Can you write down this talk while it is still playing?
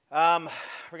We're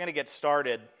going to get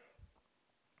started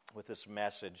with this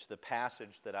message. The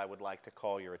passage that I would like to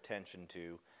call your attention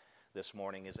to this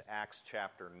morning is Acts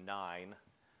chapter 9.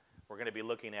 We're going to be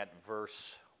looking at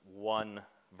verses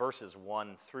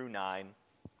 1 through 9.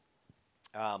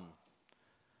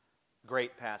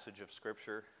 Great passage of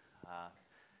Scripture.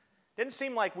 Didn't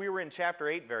seem like we were in chapter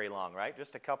 8 very long, right?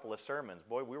 Just a couple of sermons.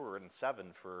 Boy, we were in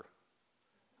 7 for...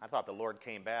 I thought the Lord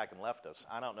came back and left us.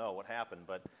 I don't know what happened,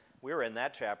 but we were in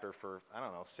that chapter for,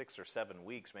 6 or 7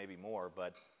 weeks, maybe more,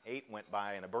 but 8 went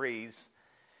by in a breeze.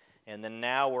 And then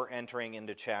now we're entering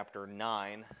into chapter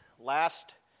 9.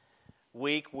 Last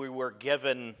week we were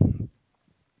given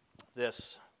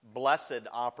this blessed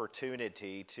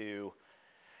opportunity to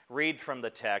read from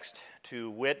the text, to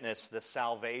witness the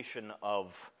salvation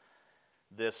of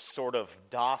this sort of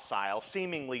docile,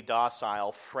 seemingly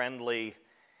docile, friendly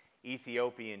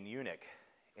Ethiopian eunuch.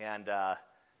 And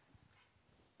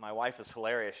my wife is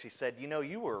hilarious. She said,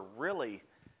 you were really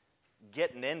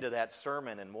getting into that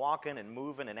sermon and walking and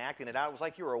moving and acting it out. It was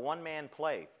like you were a one-man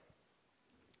play.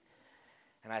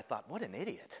 And I thought, what an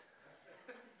idiot.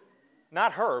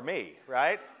 Not her, me,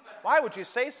 right? Why would you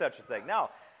say such a thing? No,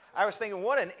 I was thinking,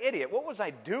 what an idiot. What was I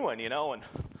doing,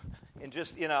 and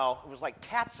just, it was like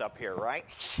cats up here, right?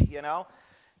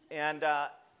 And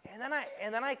then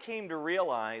I came to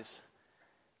realize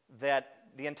that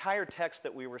the entire text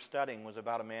that we were studying was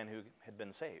about a man who had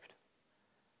been saved.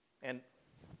 And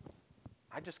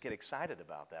I just get excited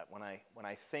about that when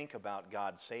I think about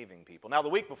God saving people. Now, the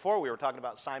week before we were talking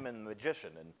about Simon the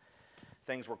magician, and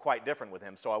things were quite different with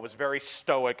him, so I was very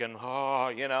stoic and,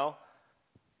 But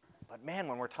man,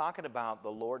 when we're talking about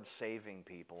the Lord saving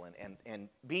people and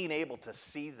being able to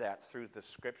see that through the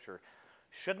Scripture,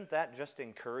 shouldn't that just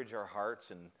encourage our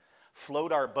hearts and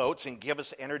float our boats and give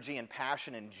us energy and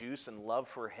passion and juice and love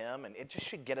for Him? And it just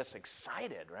should get us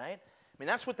excited, right? I mean,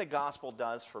 that's what the gospel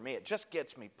does for me. It just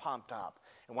gets me pumped up.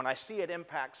 And when I see it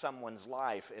impact someone's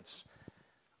life,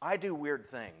 I do weird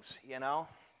things,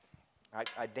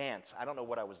 I dance. I don't know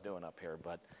what I was doing up here,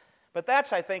 but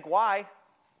that's, I think, why.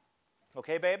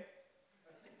 Okay, babe?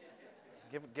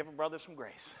 Give a brother some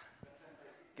grace.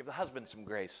 Give the husband some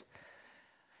grace.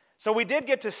 So we did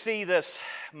get to see this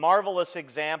marvelous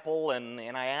example, and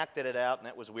I acted it out, and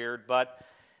that was weird, but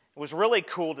it was really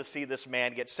cool to see this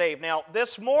man get saved. Now,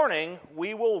 this morning,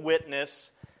 we will witness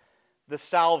the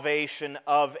salvation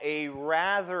of a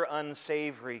rather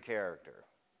unsavory character.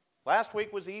 Last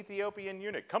week was the Ethiopian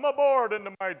eunuch. Come aboard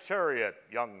into my chariot,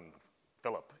 young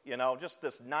Philip. Just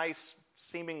this nice,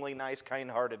 seemingly nice,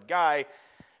 kind-hearted guy,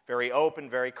 very open,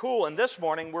 very cool. And this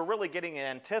morning, we're really getting an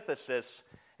antithesis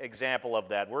example of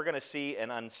that. We're going to see an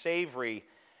unsavory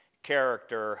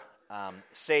character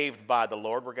saved by the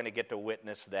Lord. We're going to get to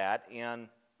witness that. And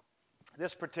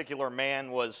this particular man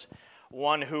was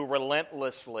one who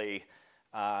relentlessly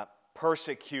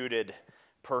pursued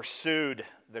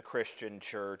the Christian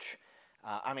church.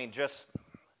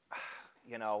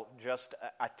 Just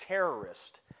a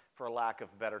terrorist, for lack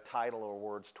of better title or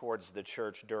words, towards the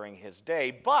church during his day.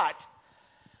 But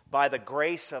by the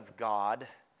grace of God,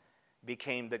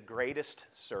 became the greatest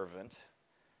servant,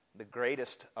 the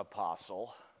greatest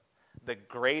apostle, the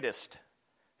greatest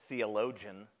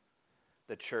theologian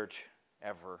the church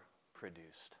ever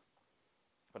produced.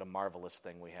 What a marvelous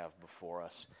thing we have before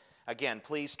us. Again,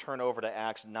 please turn over to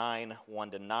Acts 9,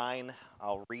 1-9.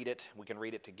 I'll read it. We can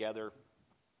read it together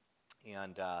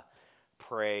and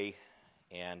pray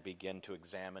and begin to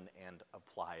examine and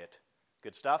apply it.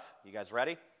 Good stuff? You guys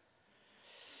ready?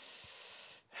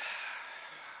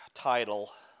 Title,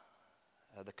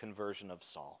 The Conversion of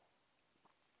Saul.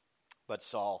 But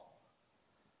Saul,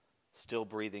 still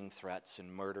breathing threats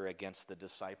and murder against the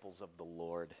disciples of the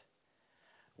Lord,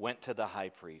 went to the high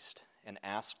priest and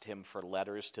asked him for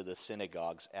letters to the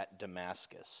synagogues at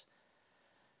Damascus,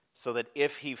 so that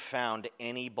if he found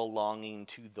any belonging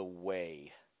to the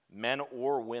way, men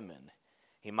or women,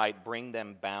 he might bring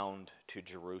them bound to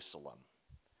Jerusalem.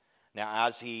 Now,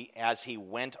 as he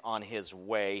went on his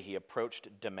way, he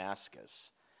approached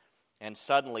Damascus, and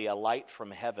suddenly a light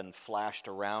from heaven flashed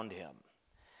around him.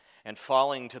 And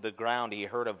falling to the ground, he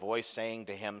heard a voice saying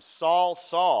to him, "Saul,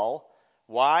 Saul,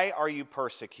 why are you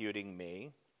persecuting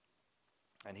me?"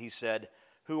 And he said,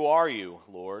 "Who are you,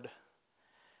 Lord?"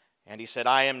 And he said,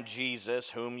 "I am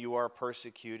Jesus, whom you are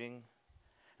persecuting."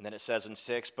 And then it says in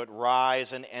 6, "But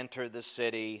rise and enter the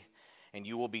city, and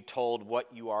you will be told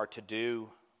what you are to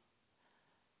do."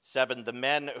 7, the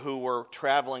men who were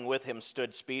traveling with him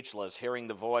stood speechless, hearing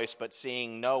the voice, but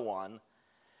seeing no one.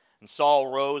 And Saul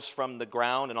rose from the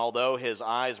ground, and although his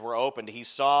eyes were opened, he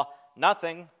saw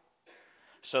nothing.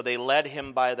 So they led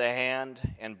him by the hand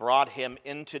and brought him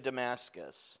into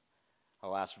Damascus. Our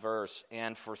last verse.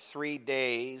 And for 3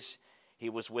 days he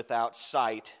was without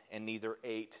sight and neither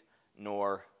ate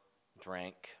nor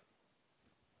drank.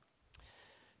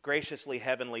 Graciously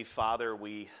Heavenly Father,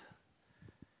 we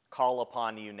call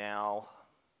upon you now.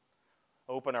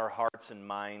 Open our hearts and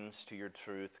minds to your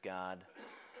truth, God.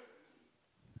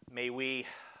 May we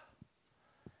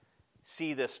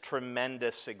see this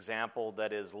tremendous example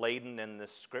that is laden in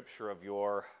this scripture of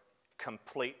your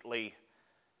completely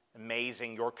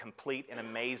amazing, your complete and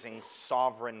amazing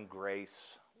sovereign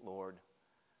grace, Lord.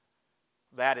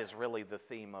 That is really the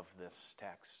theme of this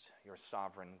text, your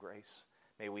sovereign grace.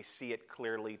 May we see it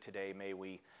clearly today. May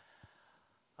we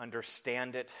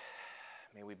understand it.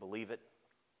 May we believe it.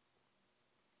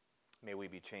 May we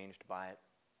be changed by it.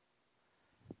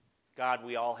 God,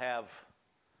 we all have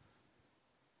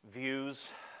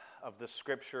views of the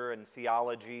Scripture and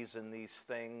theologies and these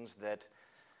things that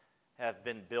have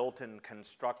been built and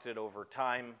constructed over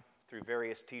time through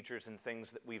various teachers and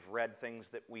things that we've read, things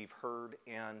that we've heard.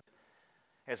 And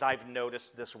as I've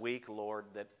noticed this week, Lord,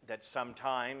 that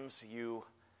sometimes you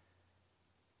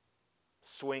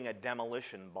swing a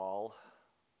demolition ball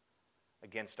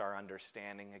against our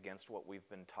understanding, against what we've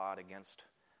been taught, against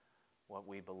what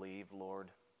we believe,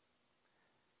 Lord.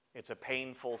 It's a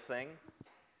painful thing.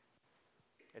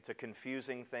 It's a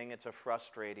confusing thing. It's a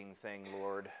frustrating thing,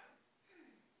 Lord.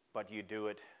 But you do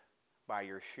it by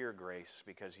your sheer grace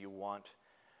because you want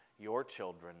your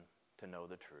children to know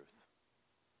the truth.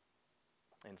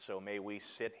 And so may we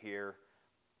sit here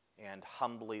and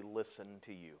humbly listen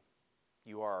to you.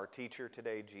 You are our teacher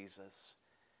today, Jesus.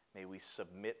 May we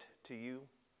submit to you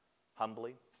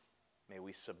humbly. May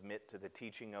we submit to the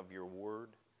teaching of your word.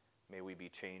 May we be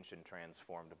changed and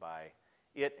transformed by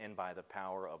it and by the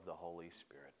power of the Holy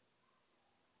Spirit.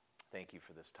 Thank you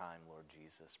for this time, Lord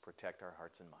Jesus. Protect our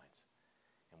hearts and minds.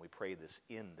 And we pray this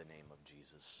in the name of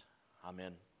Jesus.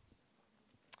 Amen.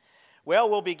 Well,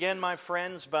 we'll begin, my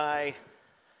friends, by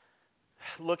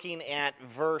looking at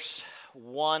verse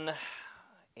 1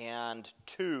 and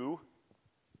 2.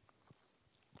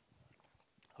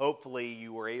 Hopefully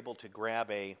you were able to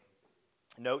grab a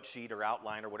note sheet or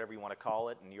outline or whatever you want to call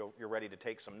it, and you're ready to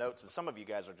take some notes. And some of you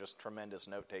guys are just tremendous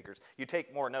note takers. You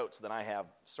take more notes than I have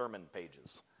sermon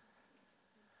pages.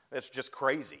 It's just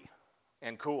crazy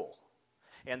and cool.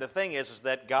 And the thing is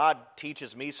that God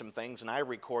teaches me some things, and I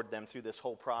record them through this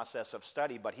whole process of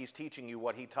study, but he's teaching you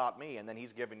what he taught me, and then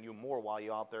he's giving you more while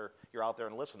you're out there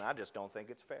and listening. I just don't think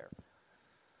it's fair.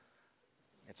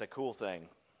 It's a cool thing.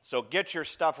 So get your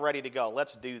stuff ready to go.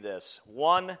 Let's do this.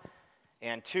 1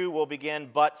 and 2 will begin.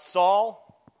 But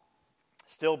Saul,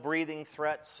 still breathing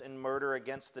threats and murder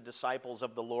against the disciples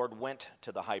of the Lord, went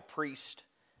to the high priest,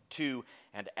 2,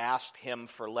 and asked him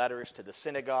for letters to the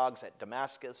synagogues at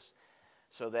Damascus,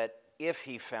 so that if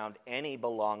he found any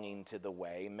belonging to the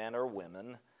way, men or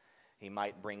women, he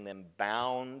might bring them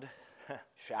bound,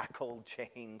 shackled,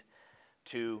 chained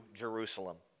to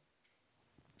Jerusalem.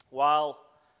 While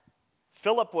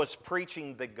Philip was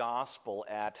preaching the gospel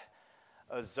at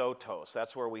Azotus,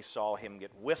 that's where we saw him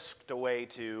get whisked away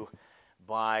to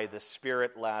by the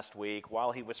Spirit last week.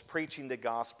 While he was preaching the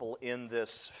gospel in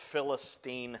this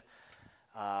Philistine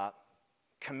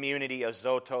community,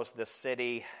 Azotus, the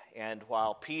city, and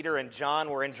while Peter and John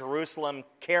were in Jerusalem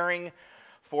caring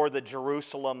for the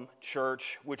Jerusalem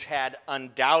church, which had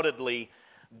undoubtedly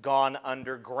gone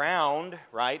underground,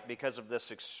 right, because of this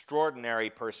extraordinary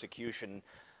persecution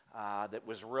that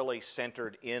was really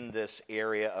centered in this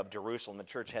area of Jerusalem. The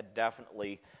church had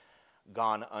definitely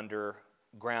gone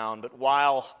underground. But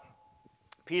while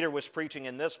Peter was preaching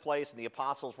in this place and the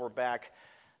apostles were back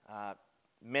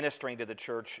ministering to the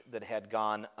church that had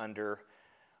gone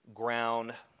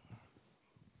underground,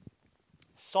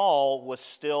 Saul was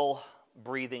still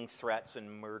breathing threats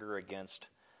and murder against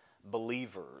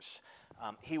believers.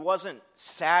 He wasn't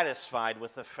satisfied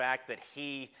with the fact that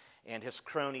he and his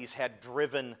cronies had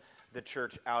driven the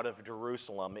church out of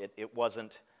Jerusalem. It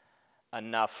wasn't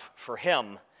enough for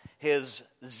him. His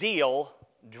zeal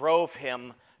drove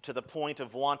him to the point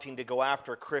of wanting to go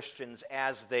after Christians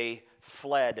as they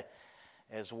fled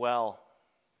as well.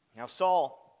 Now,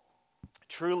 Saul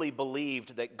truly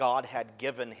believed that God had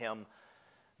given him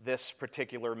this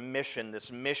particular mission,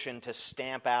 this mission to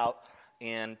stamp out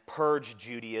and purge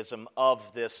Judaism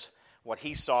of this, what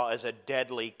he saw as a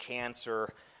deadly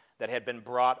cancer that had been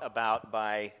brought about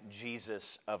by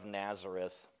Jesus of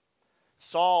Nazareth.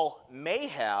 Saul may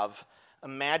have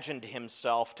imagined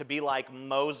himself to be like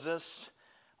Moses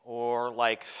or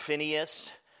like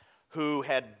Phinehas, who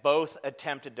had both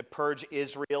attempted to purge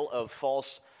Israel of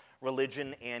false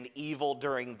religion and evil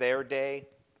during their day.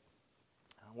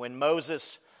 When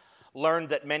Moses learned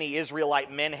that many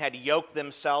Israelite men had yoked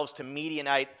themselves to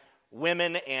Midianite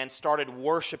women and started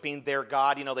worshiping their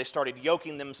God, they started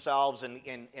yoking themselves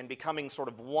and becoming sort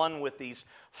of one with these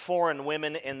foreign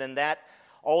women, and then that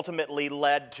ultimately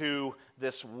led to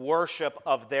this worship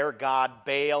of their god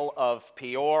Baal of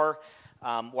Peor.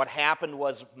 What happened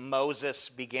was Moses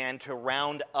began to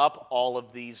round up all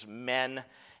of these men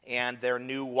and their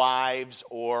new wives,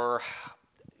 or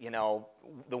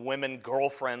the women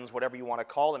girlfriends, whatever you want to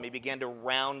call them. He began to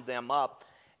round them up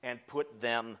and put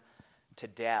them to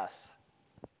death.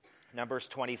 Numbers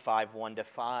 25,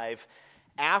 1-5.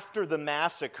 After the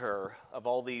massacre of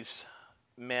all these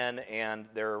men and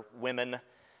their women,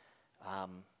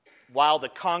 while the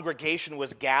congregation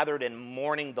was gathered and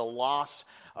mourning the loss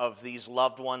of these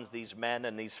loved ones, these men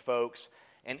and these folks,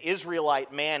 an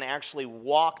Israelite man actually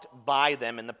walked by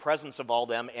them in the presence of all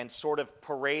them and sort of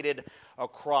paraded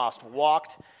across,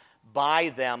 walked by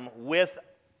them with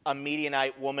a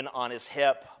Midianite woman on his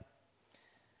hip.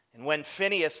 And when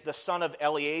Phinehas, the son of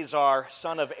Eleazar,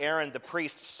 son of Aaron, the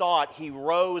priest, saw it, he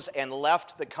rose and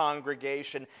left the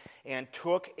congregation and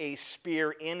took a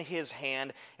spear in his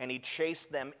hand, and he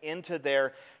chased them into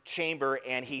their chamber,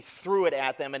 and he threw it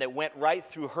at them, and it went right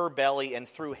through her belly and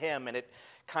through him, and it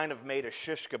kind of made a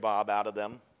shish kebab out of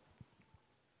them.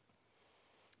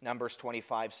 Numbers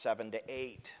 25,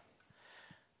 7-8.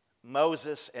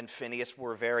 Moses and Phinehas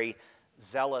were very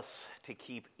zealous to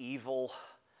keep evil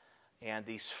and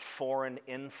these foreign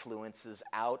influences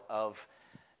out of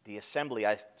the assembly.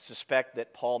 I suspect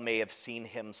that Paul may have seen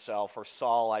himself, or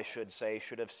Saul, I should say,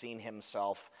 should have seen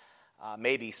himself,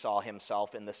 maybe saw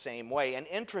himself in the same way. And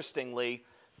interestingly,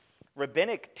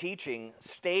 rabbinic teaching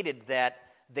stated that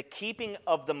the keeping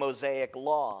of the Mosaic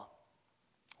law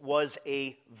was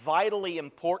a vitally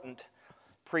important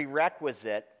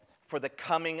prerequisite for the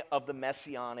coming of the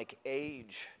Messianic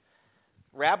age.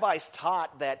 Rabbis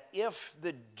taught that if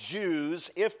the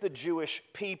Jewish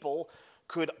people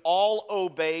could all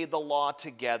obey the law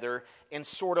together and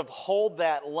sort of hold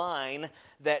that line,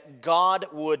 that God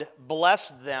would bless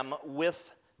them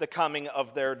with the coming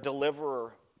of their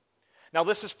deliverer. Now,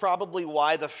 this is probably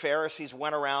why the Pharisees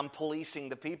went around policing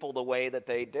the people the way that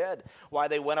they did, why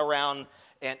they went around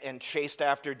and chased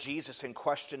after Jesus and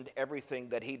questioned everything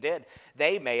that he did.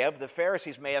 The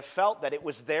Pharisees may have felt that it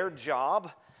was their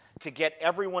job to get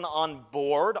everyone on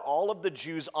board, all of the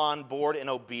Jews on board in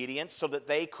obedience, so that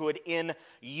they could in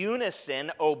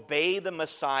unison obey the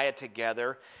Messiah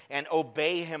together and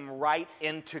obey him right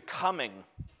into coming.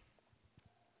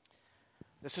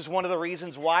 This is one of the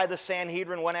reasons why the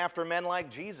Sanhedrin went after men like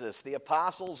Jesus, the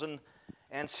apostles and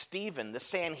Stephen. The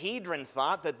Sanhedrin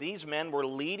thought that these men were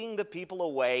leading the people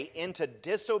away into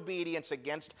disobedience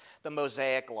against the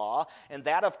Mosaic law, and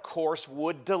that, of course,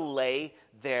 would delay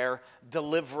their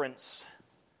deliverance.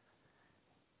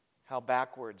 How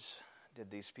backwards did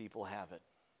these people have it?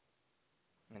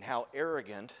 And how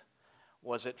arrogant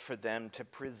was it for them to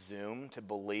presume, to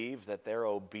believe that their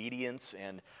obedience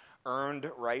and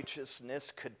earned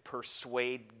righteousness could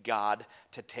persuade God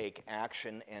to take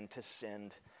action and to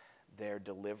send their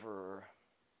deliverer.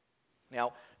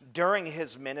 Now, during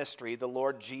his ministry, the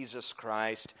Lord Jesus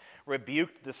Christ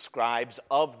rebuked the scribes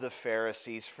of the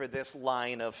Pharisees for this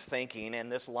line of thinking,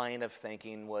 and this line of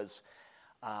thinking was,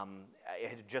 it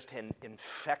had just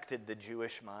infected the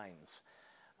Jewish minds.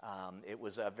 It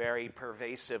was a very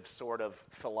pervasive sort of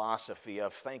philosophy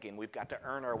of thinking. We've got to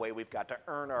earn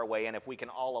our way, and if we can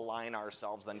all align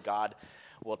ourselves, then God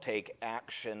will take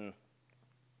action.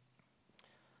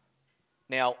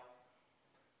 Now,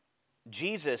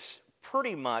 Jesus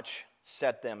pretty much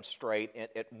set them straight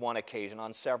at one occasion,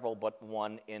 on several, but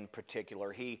one in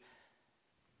particular. He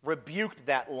rebuked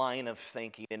that line of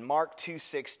thinking. In Mark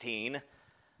 2:16,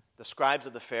 the scribes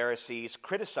of the Pharisees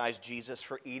criticized Jesus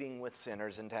for eating with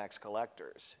sinners and tax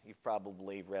collectors. You've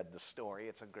probably read the story.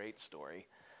 It's a great story.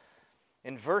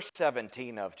 In verse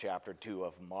 17 of chapter 2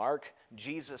 of Mark,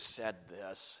 Jesus said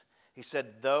this. He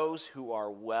said, "Those who are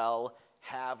well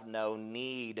have no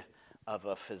need of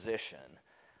a physician,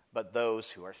 but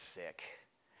those who are sick."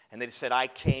 And they said, "I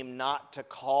came not to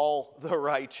call the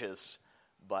righteous,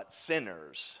 but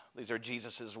sinners." These are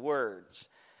Jesus' words.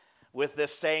 With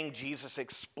this saying, Jesus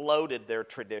exploded their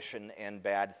tradition and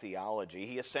bad theology.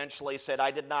 He essentially said,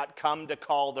 "I did not come to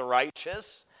call the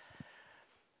righteous."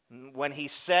 When he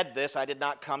said this, "I did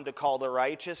not come to call the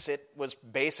righteous," it was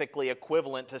basically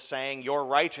equivalent to saying, your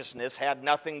righteousness had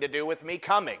nothing to do with me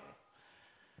coming.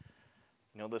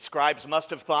 The scribes must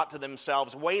have thought to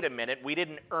themselves, wait a minute, we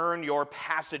didn't earn your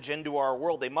passage into our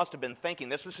world. They must have been thinking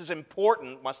this is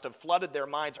important, must have flooded their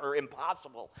minds, or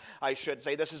impossible, I should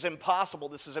say. This is impossible.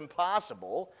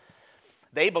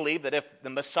 They believed that if the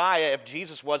Messiah, if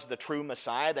Jesus was the true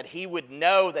Messiah, that he would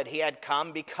know that he had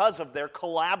come because of their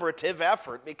collaborative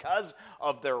effort, because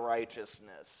of their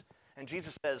righteousness. And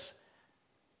Jesus says,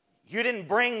 you didn't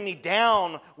bring me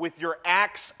down with your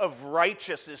acts of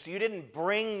righteousness. You didn't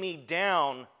bring me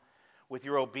down with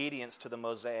your obedience to the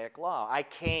Mosaic law. I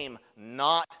came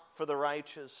not for the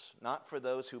righteous, not for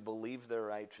those who believe they're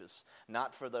righteous,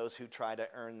 not for those who try to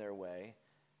earn their way.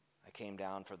 I came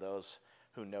down for those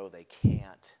who know they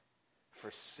can't,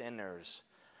 for sinners,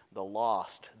 the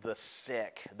lost, the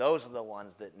sick. Those are the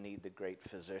ones that need the great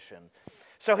physician.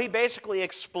 So he basically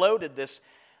exploded this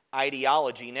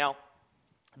ideology. Now,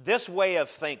 this way of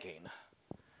thinking,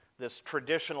 this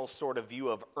traditional sort of view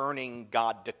of earning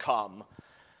God to come,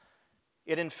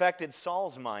 it infected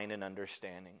Saul's mind and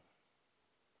understanding.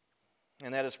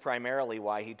 And that is primarily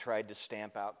why he tried to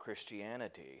stamp out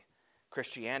Christianity.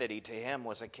 Christianity to him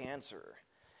was a cancer.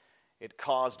 It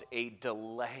caused a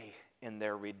delay in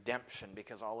their redemption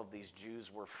because all of these Jews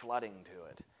were flooding to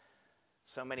it.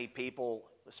 So many people,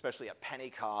 especially at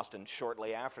Pentecost and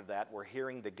shortly after that, were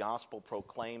hearing the gospel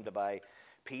proclaimed by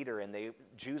Peter, and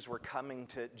Jews were coming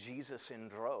to Jesus in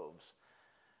droves.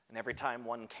 And every time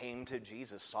one came to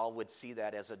Jesus, Saul would see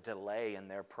that as a delay in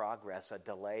their progress, a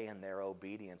delay in their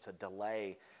obedience, a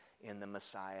delay in the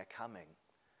Messiah coming.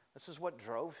 This is what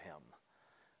drove him.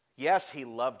 Yes, he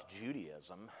loved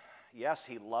Judaism. Yes,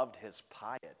 he loved his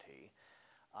piety.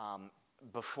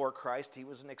 Before Christ, he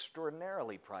was an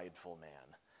extraordinarily prideful man.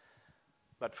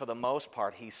 But for the most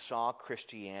part, he saw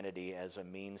Christianity as a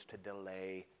means to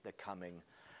delay the coming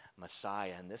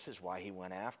Messiah. And this is why he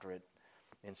went after it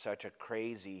in such a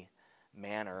crazy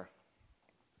manner.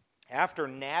 After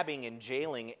nabbing and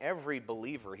jailing every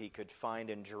believer he could find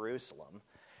in Jerusalem,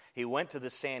 he went to the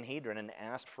Sanhedrin and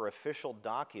asked for official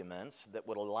documents that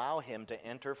would allow him to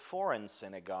enter foreign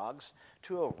synagogues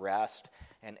to arrest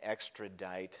and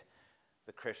extradite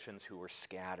the Christians who were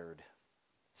scattered.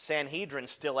 Sanhedrin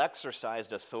still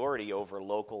exercised authority over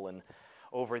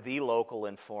the local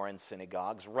and foreign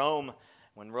synagogues.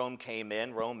 When Rome came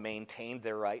in, Rome maintained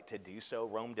their right to do so.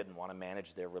 Rome didn't want to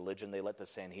manage their religion. They let the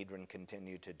Sanhedrin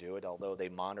continue to do it, although they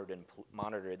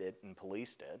monitored it and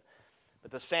policed it.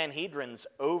 But the Sanhedrin's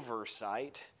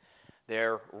oversight,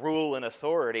 their rule and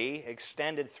authority,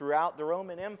 extended throughout the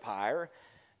Roman Empire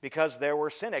because there were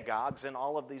synagogues in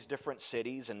all of these different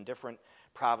cities and different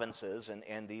provinces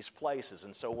and these places.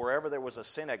 And so wherever there was a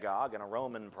synagogue in a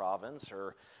Roman province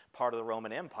or part of the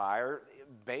Roman Empire,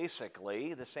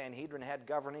 basically the Sanhedrin had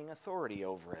governing authority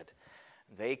over it.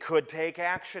 They could take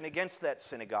action against that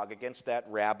synagogue, against that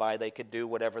rabbi. They could do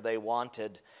whatever they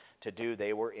wanted to do.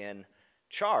 They were in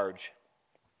charge.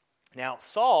 Now,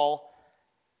 Saul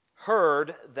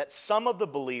heard that some of the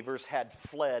believers had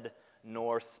fled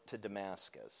north to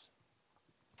Damascus.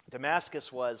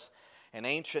 Damascus was an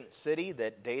ancient city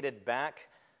that dated back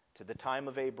to the time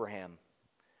of Abraham.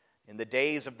 In the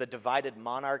days of the divided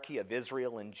monarchy of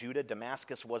Israel and Judah,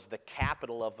 Damascus was the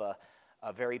capital of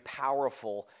a very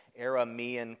powerful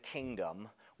Aramean kingdom,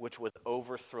 which was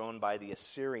overthrown by the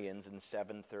Assyrians in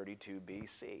 732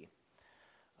 BC.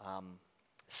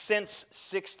 Since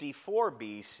 64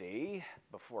 BC,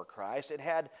 before Christ, it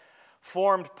had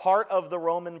formed part of the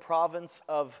Roman province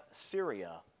of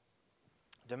Syria.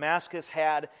 Damascus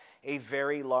had a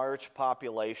very large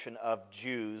population of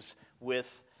Jews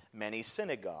with many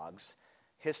synagogues.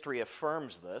 History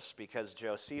affirms this because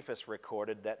Josephus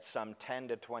recorded that some 10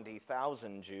 to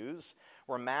 20,000 Jews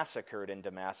were massacred in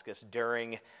Damascus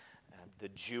during the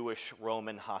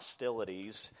Jewish-Roman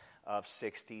hostilities of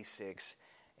 66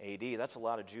 AD. That's a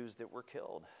lot of Jews that were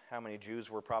killed. How many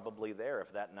Jews were probably there?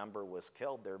 If that number was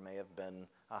killed, there may have been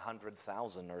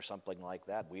 100,000 or something like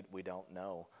that. We don't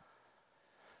know.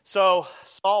 So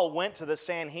Saul went to the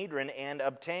Sanhedrin and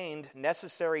obtained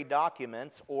necessary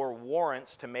documents or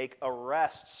warrants to make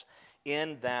arrests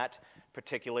in that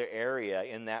particular area,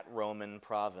 in that Roman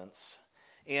province.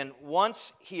 And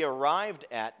once he arrived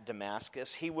at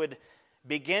Damascus, he would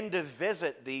begin to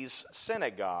visit these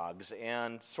synagogues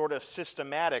and sort of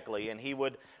systematically, and he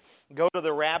would go to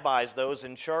the rabbis, those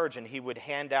in charge, and he would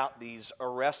hand out these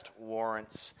arrest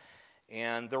warrants.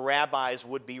 And the rabbis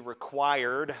would be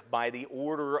required by the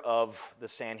order of the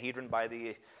Sanhedrin,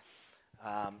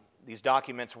 these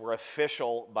documents were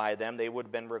official by them, they would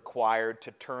have been required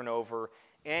to turn over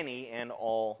any and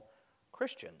all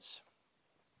Christians.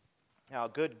 Now, a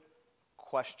good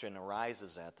question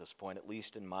arises at this point, at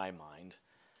least in my mind.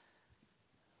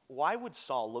 why would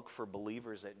Saul look for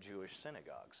believers at Jewish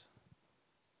synagogues?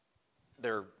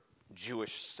 They're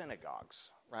Jewish synagogues,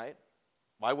 right?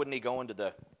 Why wouldn't he go into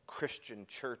the Christian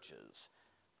churches?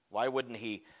 Why wouldn't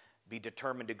he be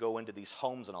determined to go into these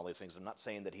homes and all these things? I'm not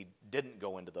saying that he didn't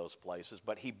go into those places,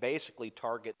 but he basically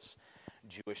targets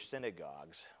Jewish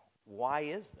synagogues. Why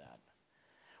is that?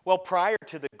 Well, prior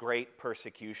to the great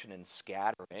persecution and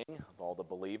scattering of all the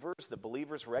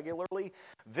believers regularly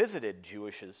visited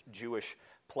Jewish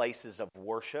places of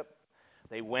worship.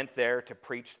 They went there to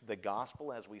preach the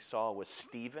gospel, as we saw with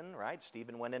Stephen, right?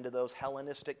 Stephen went into those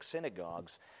Hellenistic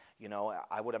synagogues. You know,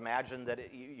 I would imagine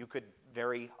that you could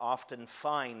very often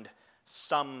find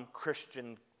some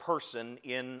Christian person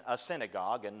in a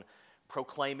synagogue and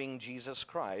proclaiming Jesus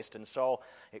Christ. And so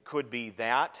it could be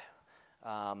that.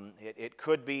 It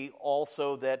could be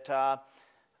also that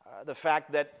the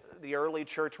fact that the early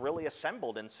church really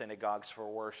assembled in synagogues for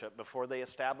worship before they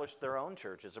established their own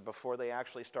churches or before they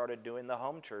actually started doing the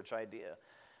home church idea.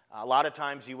 A lot of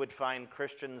times you would find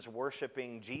Christians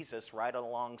worshiping Jesus right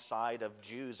alongside of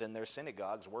Jews in their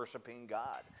synagogues worshiping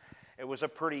God. It was a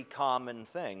pretty common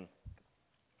thing.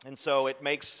 And so it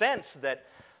makes sense that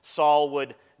Saul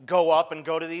would go up and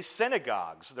go to these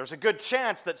synagogues. There's a good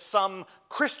chance that some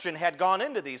Christian had gone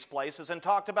into these places and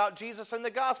talked about Jesus and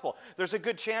the gospel. There's a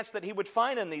good chance that he would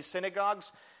find in these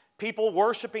synagogues people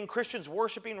worshiping, Christians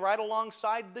worshiping right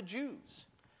alongside the Jews.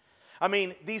 I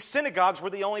mean, these synagogues were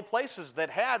the only places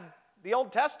that had the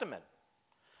Old Testament.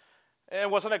 It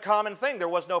wasn't a common thing. There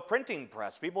was no printing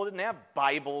press. People didn't have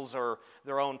Bibles or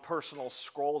their own personal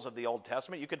scrolls of the Old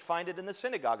Testament. You could find it in the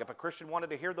synagogue. If a Christian wanted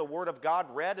to hear the Word of God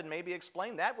read and maybe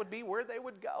explained, that would be where they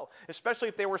would go, especially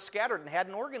if they were scattered and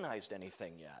hadn't organized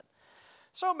anything yet.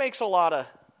 So it makes a lot of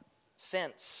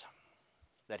sense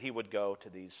that he would go to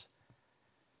these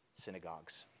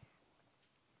synagogues.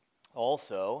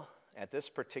 Also, at this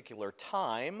particular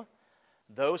time,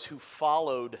 those who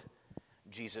followed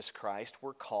Jesus Christ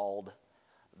were called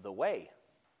the Way.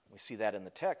 We see that in the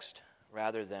text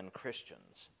rather than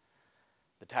Christians.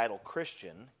 The title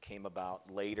Christian came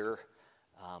about later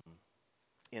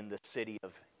in the city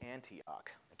of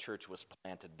Antioch. A church was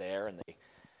planted there and they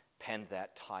penned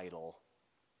that title.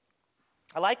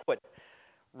 I like what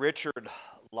Richard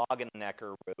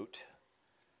Longenecker wrote,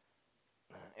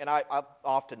 and I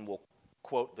often will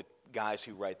quote the guys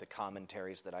who write the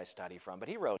commentaries that I study from, but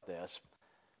he wrote this: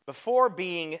 before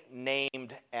being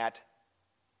named at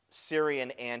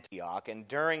Syrian Antioch and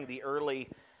during the early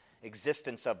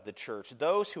existence of the church,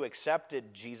 those who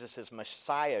accepted Jesus'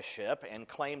 messiahship and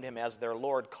claimed him as their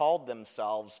Lord called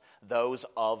themselves those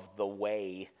of the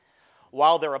Way,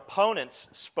 while their opponents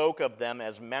spoke of them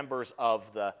as members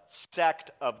of the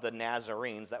sect of the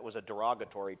Nazarenes. That was a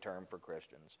derogatory term for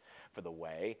Christians, for the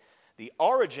Way. The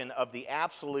origin of the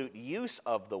absolute use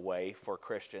of the Way for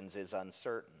Christians is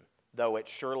uncertain, though it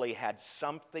surely had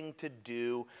something to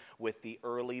do with the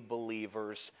early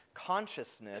believers'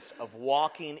 consciousness of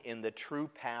walking in the true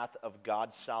path of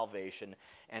God's salvation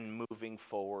and moving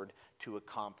forward to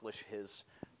accomplish his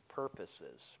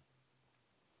purposes.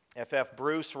 F.F.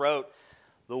 Bruce wrote,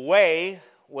 "The Way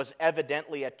was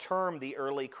evidently a term the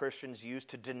early Christians used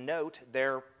to denote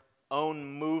their own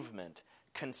movement,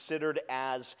 considered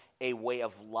as a way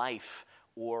of life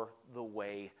or the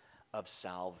way of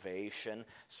salvation."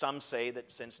 Some say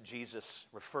that since Jesus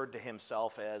referred to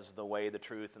himself as the way, the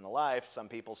truth, and the life, some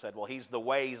people said, well, he's the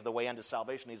way unto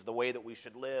salvation, he's the way that we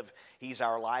should live, he's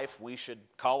our life, we should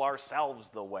call ourselves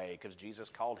the way, because Jesus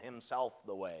called himself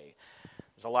the way.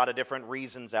 There's a lot of different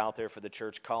reasons out there for the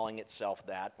church calling itself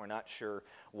that. We're not sure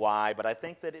why, but I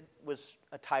think that it was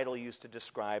a title used to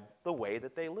describe the way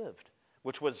that they lived,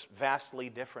 which was vastly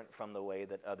different from the way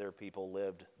that other people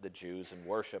lived, the Jews, and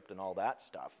worshipped and all that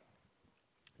stuff.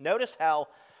 Notice how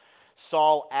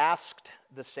Saul asked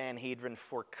the Sanhedrin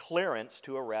for clearance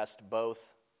to arrest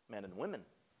both men and women.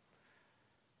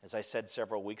 As I said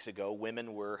several weeks ago,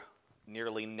 women were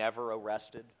nearly never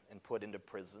arrested and put into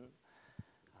prison,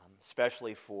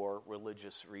 especially for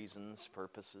religious reasons,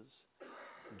 purposes.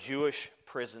 Jewish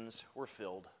prisons were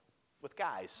filled with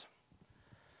guys.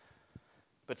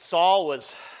 But Saul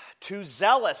was too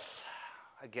zealous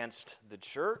against the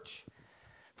church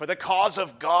for the cause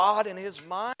of God in his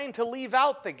mind to leave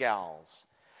out the gals.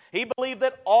 He believed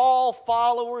that all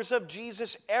followers of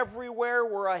Jesus everywhere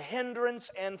were a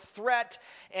hindrance and threat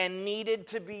and needed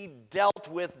to be dealt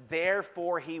with.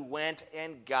 Therefore, he went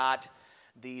and got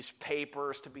these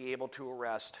papers to be able to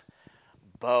arrest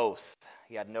both.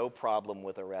 He had no problem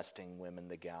with arresting women,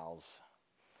 the gals.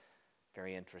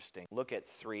 Very interesting. Look at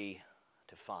 3-5.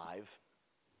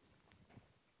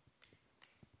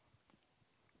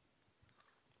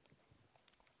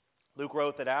 Luke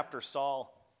wrote that after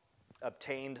Saul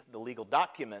obtained the legal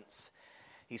documents,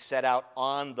 he set out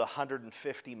on the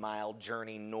 150-mile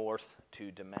journey north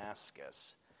to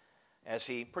Damascus.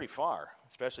 Pretty far,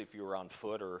 especially if you were on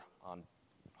foot or on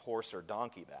horse or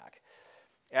donkey back.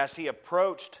 As he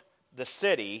approached the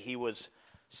city, he was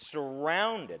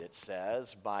surrounded, it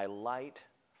says, by light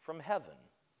from heaven.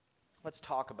 Let's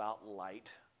talk about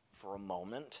light for a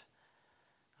moment.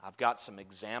 I've got some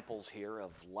examples here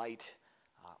of light,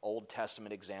 Old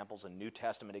Testament examples and New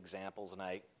Testament examples, and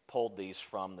I pulled these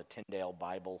from the Tyndale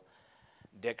Bible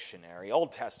Dictionary.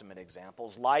 Old Testament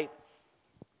examples. Light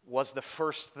was the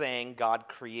first thing God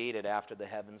created after the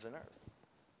heavens and earth.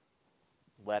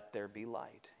 Let there be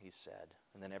light, he said.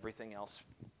 And then everything else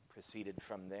proceeded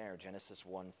from there. Genesis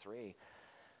 1:3.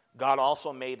 God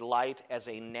also made light as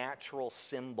a natural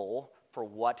symbol for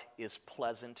what is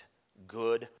pleasant,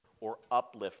 good, or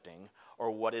uplifting,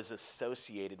 or what is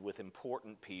associated with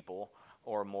important people,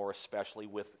 or more especially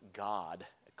with God.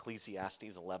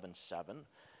 Ecclesiastes 11:7.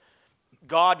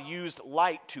 God used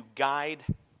light to guide,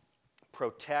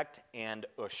 protect, and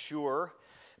assure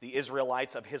the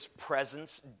Israelites of his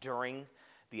presence during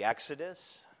the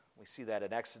Exodus. We see that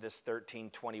in Exodus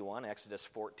 13:21, Exodus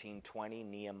 14:20,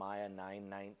 Nehemiah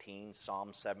 9:19,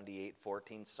 Psalm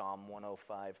 78:14, Psalm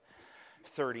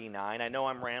 105:39. I know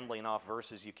I'm rambling off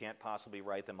verses. You can't possibly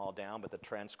write them all down, but the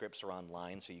transcripts are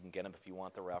online, so you can get them if you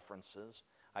want the references.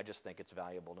 I just think it's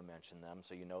valuable to mention them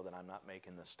so you know that I'm not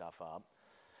making this stuff up.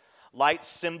 Light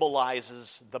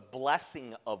symbolizes the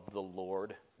blessing of the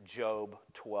Lord, Job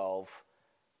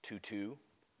 12:2.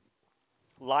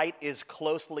 Light is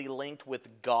closely linked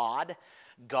with God.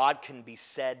 God can be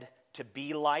said to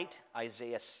be light,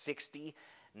 Isaiah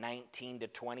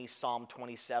 60:19-20, Psalm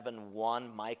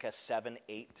 27:1, Micah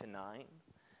 7:8-9.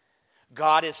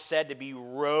 God is said to be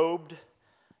robed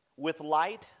with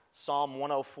light, Psalm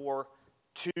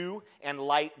 104:2, and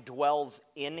light dwells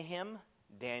in him,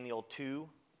 Daniel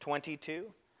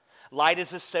 2:22. Light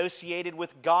is associated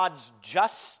with God's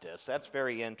justice. That's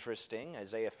very interesting.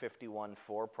 Isaiah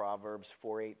 51:4, Proverbs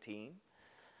 4:18.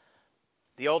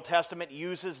 The Old Testament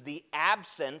uses the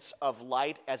absence of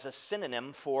light as a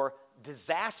synonym for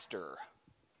disaster.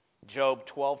 Job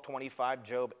 12:25,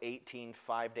 Job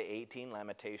 18:5-18,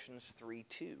 Lamentations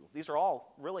 3:2. These are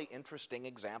all really interesting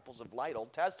examples of light,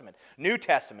 Old Testament. New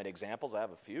Testament examples, I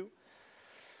have a few.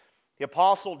 The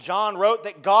Apostle John wrote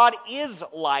that God is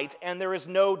light and there is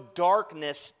no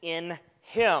darkness in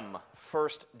him.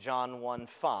 1 John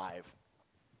 1:5.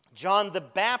 John the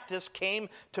Baptist came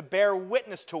to bear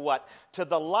witness to what? To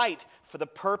the light for the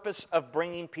purpose of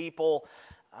bringing people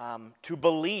to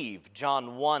believe.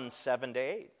 John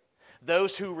 1:7-8.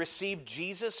 Those who received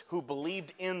Jesus, who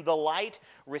believed in the light,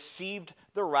 received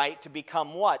the right to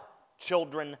become what?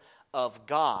 Children of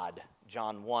God.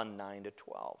 John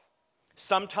 1:9-12.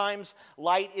 Sometimes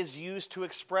light is used to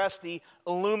express the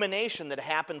illumination that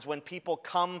happens when people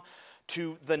come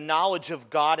to the knowledge of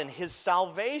God and his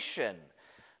salvation.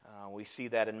 We see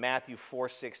that in Matthew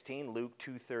 4:16, Luke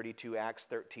 2:32, Acts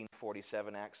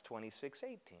 13:47, Acts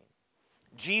 26:18.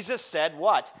 Jesus said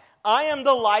what? I am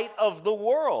the light of the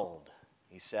world,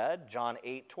 he said, John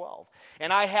 8:12.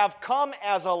 And I have come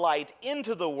as a light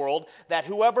into the world that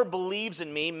whoever believes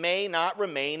in me may not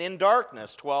remain in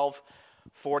darkness,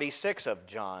 12:46 of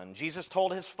John. Jesus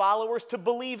told his followers to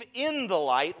believe in the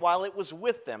light while it was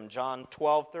with them, John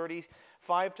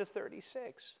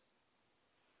 12:35-36.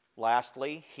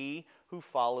 Lastly, he who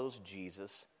follows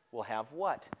Jesus will have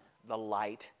what? The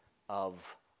light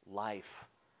of life.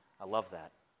 I love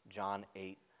that, John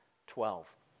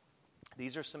 8:12.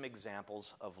 These are some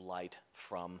examples of light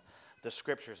from the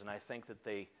Scriptures, and I think that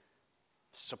they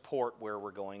support where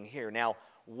we're going here. Now,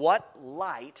 what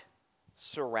light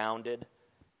surrounded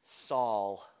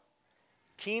Saul?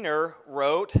 Keener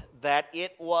wrote that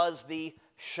it was the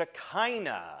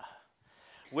Shekinah,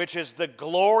 which is the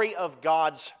glory of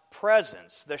God's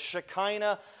presence, the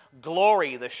Shekinah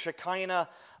glory, the Shekinah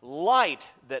light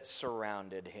that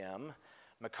surrounded him.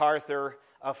 MacArthur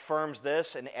affirms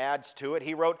this and adds to it.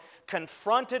 He wrote,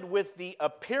 confronted with the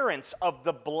appearance of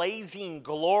the blazing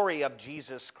glory of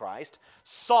Jesus Christ,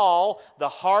 Saul, the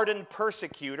hardened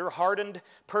persecutor of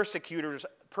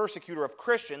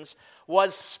Christians,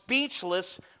 was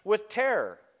speechless with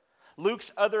terror.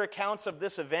 Luke's other accounts of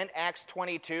this event, Acts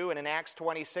 22 and in Acts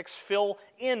 26, fill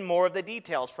in more of the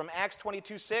details. From Acts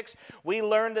 22:6, we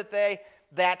learned that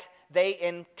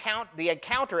the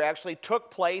encounter actually took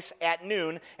place at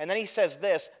noon. And then he says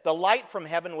this, the light from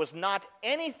heaven was not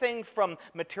anything from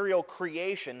material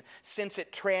creation, since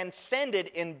it transcended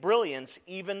in brilliance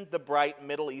even the bright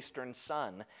Middle Eastern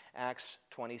sun. Acts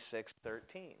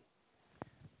 26:13.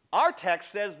 Our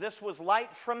text says this was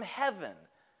light from heaven.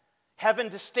 Heaven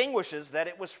distinguishes that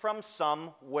it was from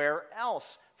somewhere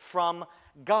else, from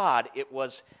God. It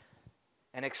was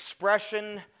an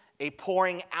expression, a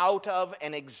pouring out of,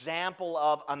 an example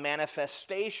of, a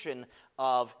manifestation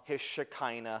of His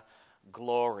Shekinah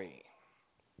glory.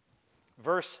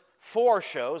 Verse 4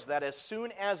 shows that as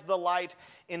soon as the light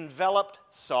enveloped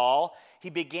Saul, he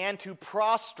began to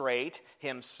prostrate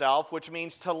himself, which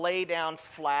means to lay down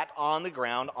flat on the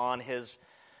ground on his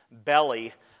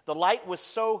belly. The light was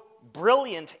so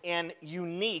brilliant and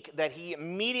unique that he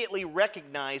immediately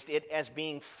recognized it as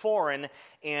being foreign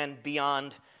and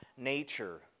beyond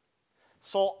nature.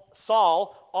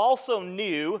 Saul also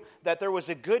knew that there was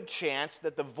a good chance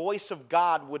that the voice of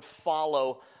God would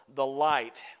follow the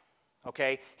light.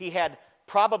 Okay, he had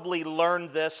probably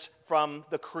learned this from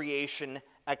the creation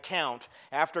account.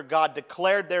 After God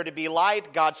declared there to be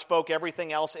light, God spoke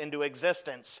everything else into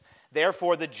existence.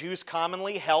 Therefore, the Jews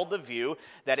commonly held the view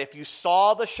that if you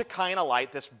saw the Shekinah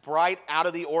light, this bright,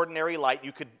 out-of-the-ordinary light,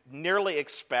 you could nearly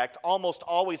expect, almost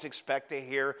always expect to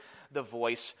hear the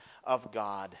voice of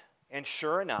God. And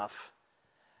sure enough,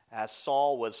 as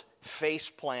Saul was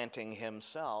face-planting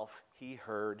himself, he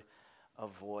heard a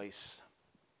voice.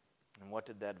 And what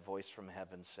did that voice from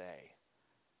heaven say?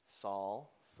 Saul,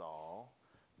 Saul,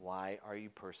 why are you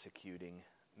persecuting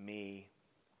me?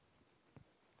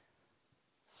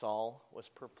 Saul was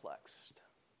perplexed.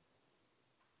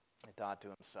 He thought to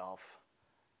himself,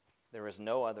 there is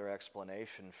no other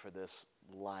explanation for this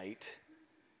light.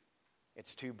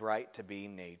 It's too bright to be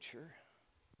nature.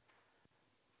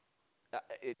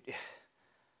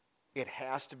 It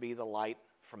has to be the light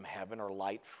from heaven or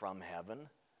light from heaven.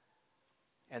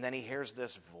 And then he hears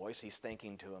this voice. He's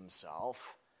thinking to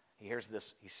himself. He hears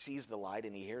this. He sees the light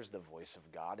and he hears the voice of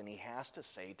God. And he has to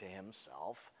say to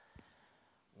himself,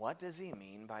 what does he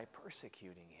mean by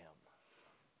persecuting him?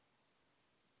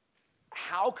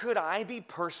 How could I be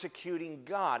persecuting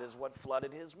God is what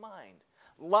flooded his mind.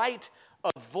 Light,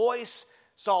 a voice.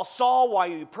 Saul, Saul, why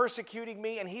are you persecuting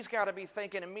me? And he's got to be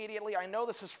thinking immediately, I know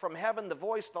this is from heaven, the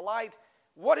voice, the light.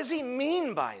 What does he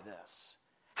mean by this?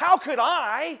 How could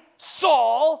I,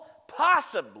 Saul,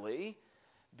 possibly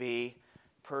be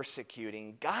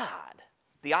persecuting God?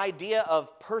 The idea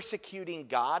of persecuting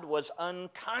God was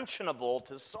unconscionable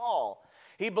to Saul.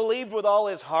 He believed with all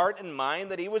his heart and mind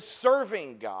that he was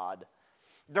serving God.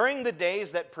 During the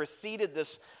days that preceded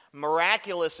this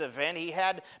miraculous event, he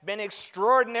had been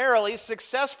extraordinarily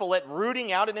successful at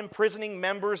rooting out and imprisoning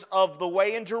members of the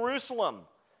way in Jerusalem.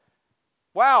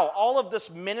 Wow, all of this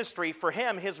ministry for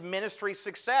him, his ministry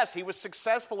success. He was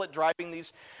successful at driving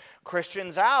these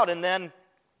Christians out. And then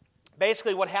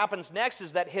basically what happens next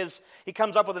is that he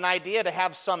comes up with an idea to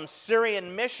have some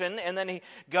Syrian mission, and then he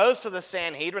goes to the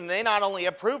Sanhedrin. They not only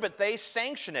approve it, they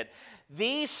sanction it.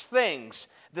 These things,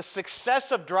 the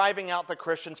success of driving out the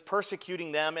Christians,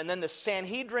 persecuting them, and then the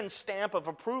Sanhedrin stamp of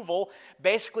approval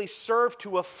basically served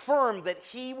to affirm that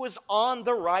he was on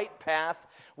the right path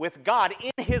with God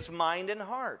in his mind and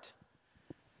heart.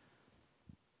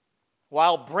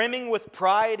 While brimming with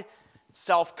pride,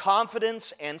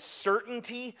 self-confidence, and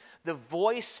certainty, the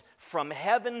voice from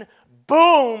heaven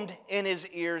boomed in his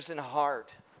ears and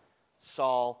heart.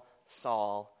 Saul,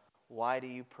 Saul, why do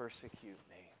you persecute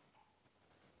me?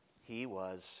 He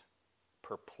was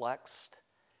perplexed,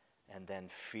 and then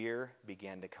fear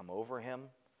began to come over him,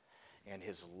 and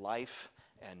his life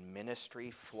and ministry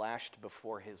flashed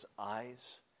before his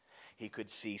eyes. He could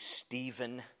see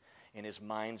Stephen in his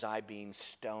mind's eye being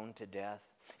stoned to death.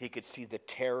 He could see the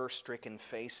terror-stricken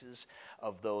faces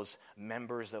of those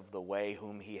members of the way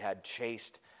whom he had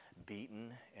chased,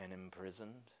 beaten, and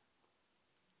imprisoned.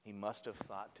 He must have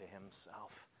thought to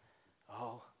himself,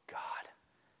 oh God,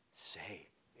 say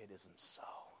it isn't so.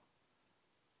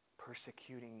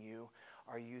 Persecuting you?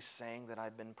 Are you saying that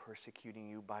I've been persecuting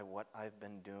you by what I've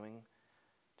been doing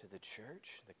to the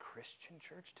church, the Christian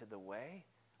church, to the way?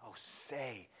 Oh,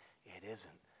 say it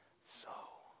isn't so.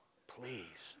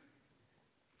 Please.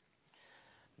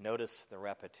 Notice the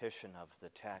repetition of the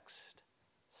text.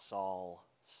 Saul,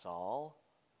 Saul.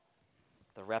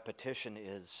 The repetition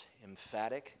is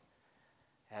emphatic,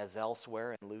 as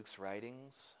elsewhere in Luke's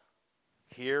writings.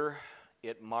 Here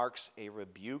it marks a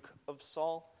rebuke of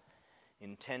Saul,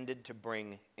 intended to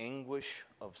bring anguish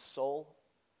of soul,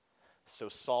 so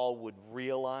Saul would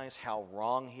realize how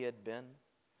wrong he had been,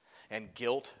 and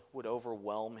guilt would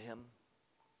overwhelm him.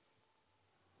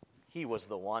 He was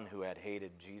the one who had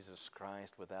hated Jesus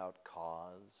Christ without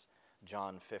cause.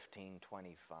 John 15:25.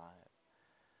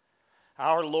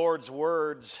 Our Lord's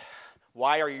words,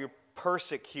 why are you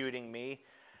persecuting me,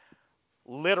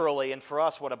 literally, and for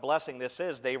us, what a blessing this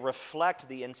is, they reflect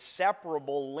the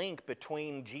inseparable link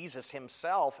between Jesus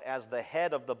himself as the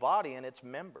head of the body and its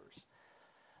members.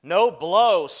 No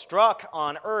blow struck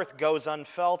on earth goes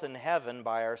unfelt in heaven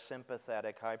by our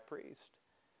sympathetic high priest.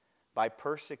 By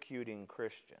persecuting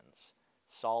Christians,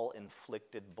 Saul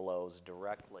inflicted blows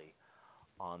directly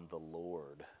on the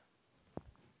Lord.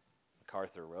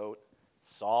 MacArthur wrote,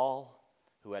 Saul,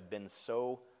 who had been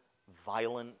so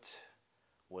violent,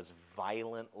 was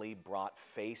violently brought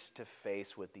face to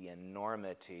face with the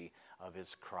enormity of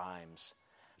his crimes,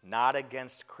 not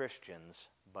against Christians,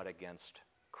 but against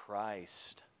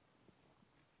Christ.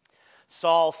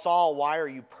 Saul, Saul, why are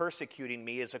you persecuting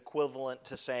me is equivalent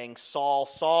to saying, Saul,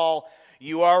 Saul,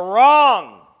 you are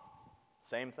wrong.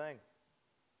 Same thing.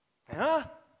 Huh?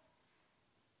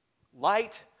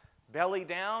 Light, belly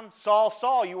down. Saul,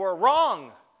 Saul, you are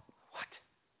wrong. What?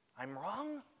 I'm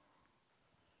wrong?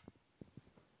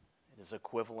 It is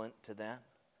equivalent to that.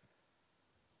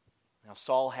 Now,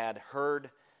 Saul had heard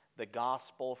the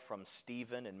gospel from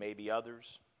Stephen and maybe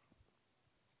others.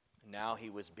 Now he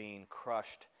was being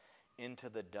crushed into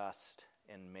the dust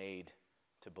and made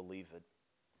to believe it.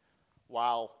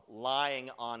 While lying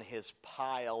on his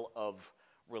pile of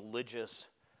religious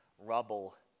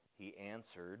rubble, he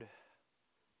answered,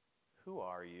 Who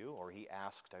are you? Or he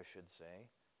asked, I should say,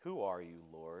 Who are you,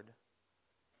 Lord?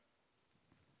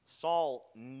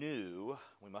 Saul knew,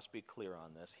 we must be clear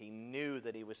on this, he knew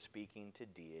that he was speaking to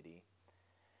deity.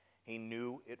 He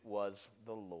knew it was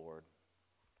the Lord.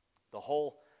 The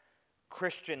whole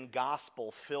Christian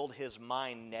gospel filled his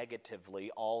mind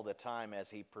negatively all the time as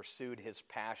he pursued his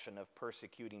passion of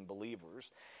persecuting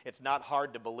believers. It's not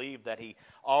hard to believe that he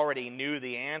already knew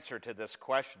the answer to this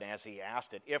question as he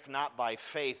asked it. If not by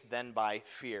faith, then by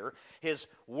fear. His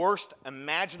worst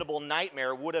imaginable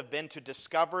nightmare would have been to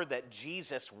discover that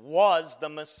Jesus was the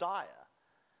Messiah.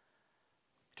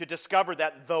 To discover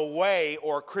that the way,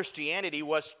 or Christianity,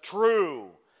 was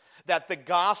true. That the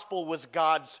gospel was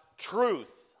God's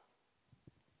truth.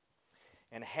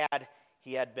 And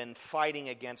he had been fighting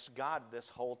against God this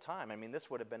whole time. I mean, this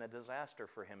would have been a disaster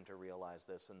for him to realize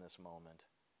this in this moment.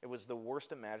 It was the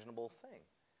worst imaginable thing.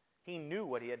 He knew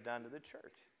what he had done to the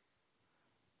church.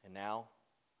 And now,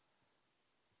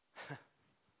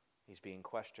 he's being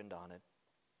questioned on it.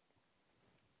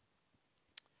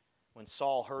 When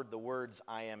Saul heard the words,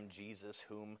 I am Jesus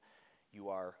whom you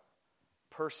are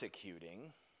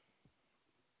persecuting,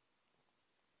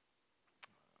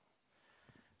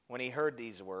 when he heard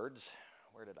these words,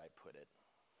 where did I put it?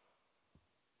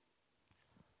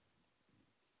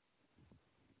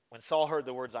 When Saul heard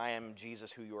the words, I am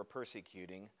Jesus who you are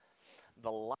persecuting,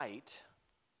 the light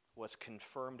was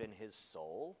confirmed in his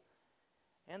soul,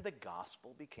 and the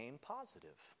gospel became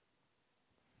positive.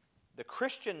 The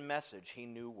Christian message he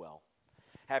knew well,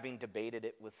 having debated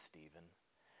it with Stephen.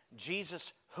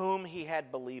 Jesus, whom he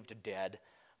had believed dead,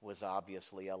 was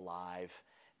obviously alive,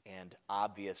 and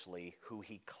obviously who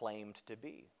he claimed to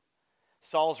be.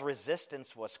 Saul's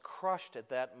resistance was crushed at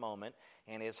that moment,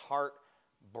 and his heart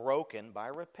broken by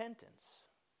repentance.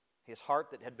 His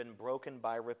heart that had been broken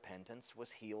by repentance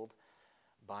was healed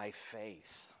by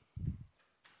faith.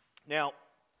 Now,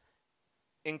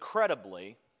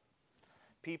 incredibly,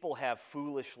 people have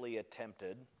foolishly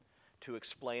attempted to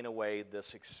explain away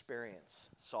this experience,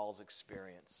 Saul's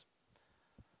experience.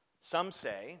 Some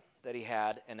say that he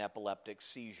had an epileptic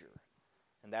seizure,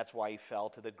 and that's why he fell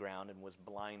to the ground and was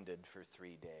blinded for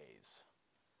 3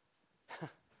 days.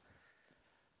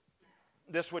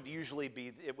 This would usually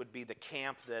be, it would be the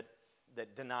camp that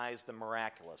denies the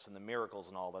miraculous and the miracles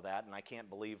and all of that, and I can't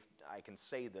believe I can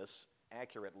say this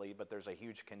accurately, but there's a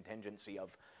huge contingency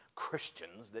of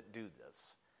Christians that do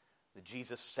this. The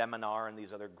Jesus Seminar and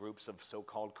these other groups of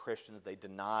so-called Christians, they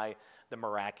deny the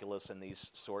miraculous and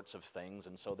these sorts of things,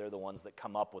 and so they're the ones that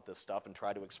come up with this stuff and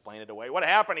try to explain it away. What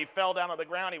happened? He fell down on the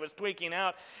ground, he was tweaking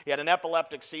out, he had an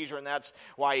epileptic seizure, and that's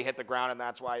why he hit the ground, and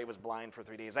that's why he was blind for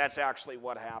 3 days. That's actually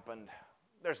what happened.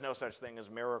 There's no such thing as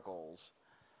miracles.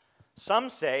 Some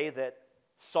say that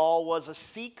Saul was a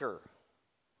seeker.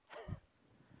 It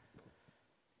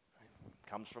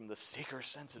comes from the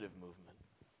seeker-sensitive movement.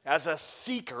 As a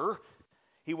seeker,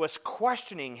 he was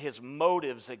questioning his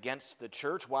motives against the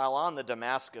church while on the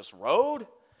Damascus road.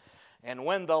 And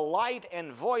when the light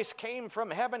and voice came from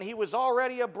heaven, he was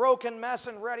already a broken mess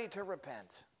and ready to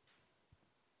repent.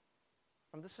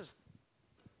 And this is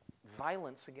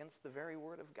violence against the very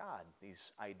word of God,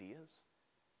 these ideas.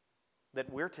 That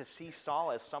we're to see Saul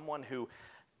as someone who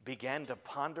began to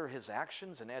ponder his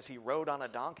actions, and as he rode on a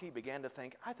donkey, began to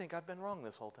think, I think I've been wrong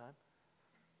this whole time.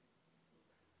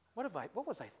 What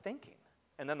was I thinking?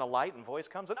 And then the light and voice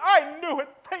comes, and I knew it.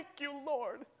 Thank you,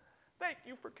 Lord. Thank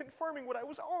you for confirming what I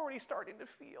was already starting to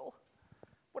feel,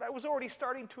 what I was already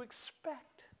starting to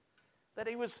expect, that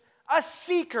he was a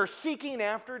seeker seeking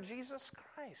after Jesus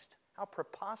Christ. How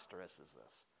preposterous is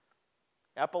this?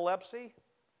 Epilepsy?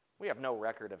 We have no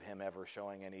record of him ever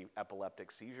showing any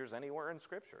epileptic seizures anywhere in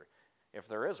Scripture. If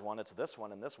there is one, it's this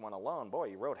one and this one alone.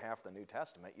 Boy, he wrote half the New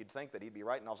Testament. You'd think that he'd be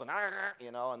writing all of a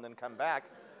sudden, and then come back.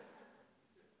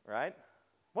 Right?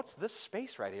 What's this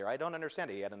space right here? I don't understand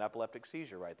it. He had an epileptic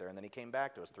seizure right there, and then he came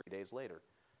back to us 3 days later.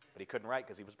 But he couldn't write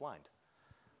because he was blind.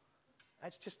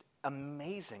 It's just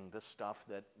amazing, the stuff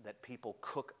that people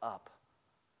cook up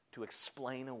to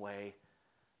explain away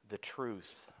the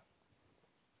truth.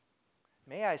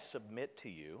 May I submit to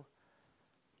you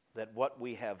that what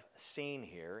we have seen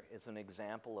here is an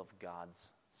example of God's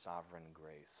sovereign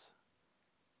grace.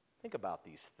 Think about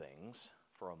these things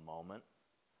for a moment.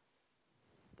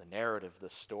 The narrative, the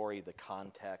story, the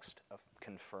context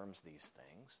confirms these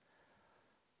things.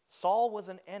 Saul was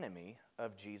an enemy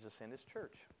of Jesus and his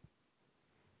church.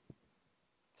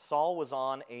 Saul was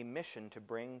on a mission to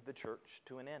bring the church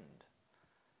to an end.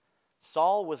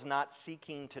 Saul was not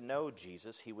seeking to know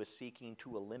Jesus. He was seeking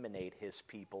to eliminate his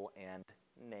people and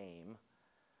name.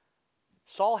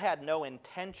 Saul had no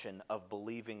intention of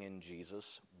believing in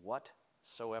Jesus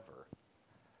whatsoever.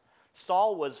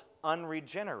 Saul was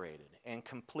unregenerated and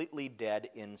completely dead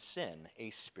in sin, a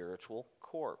spiritual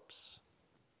corpse.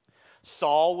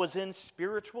 Saul was in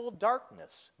spiritual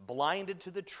darkness, blinded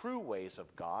to the true ways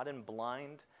of God and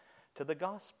blind to the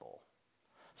gospel.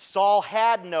 Saul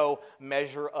had no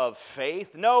measure of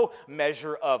faith, no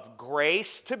measure of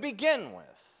grace to begin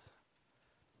with.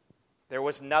 There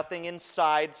was nothing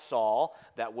inside Saul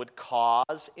that would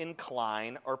cause,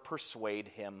 incline, or persuade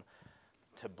him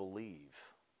to believe.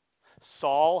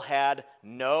 Saul had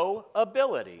no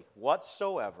ability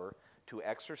whatsoever to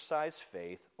exercise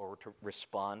faith or to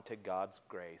respond to God's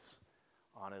grace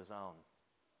on his own.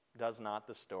 Does not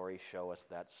the story show us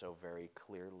that so very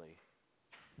clearly?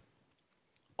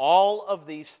 All of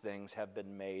these things have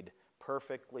been made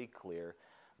perfectly clear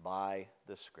by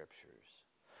the Scriptures.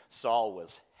 Saul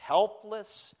was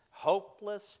helpless,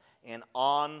 hopeless, and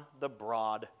on the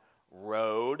broad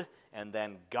road, and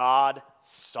then God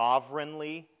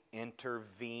sovereignly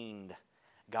intervened.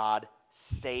 God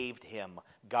saved him.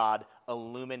 God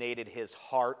illuminated his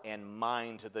heart and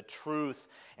mind to the truth,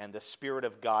 and the Spirit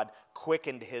of God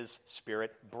quickened his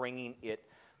spirit, bringing it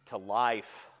to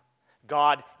life.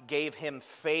 God gave him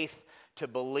faith to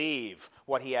believe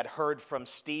what he had heard from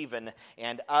Stephen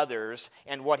and others,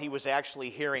 and what he was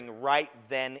actually hearing right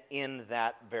then in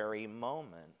that very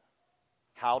moment.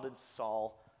 How did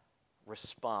Saul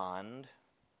respond?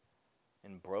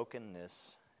 In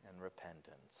brokenness and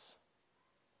repentance.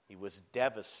 He was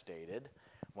devastated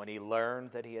when he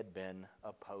learned that he had been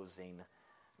opposing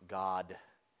God.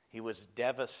 He was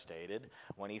devastated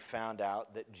when he found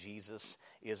out that Jesus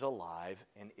is alive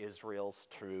and Israel's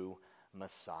true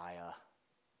Messiah.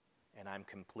 And I'm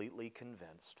completely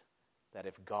convinced that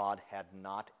if God had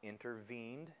not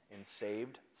intervened and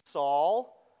saved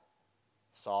Saul,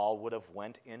 Saul would have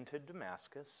went into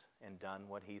Damascus and done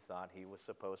what he thought he was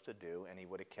supposed to do, and he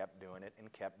would have kept doing it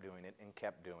and kept doing it and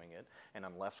kept doing it. And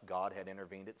unless God had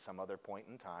intervened at some other point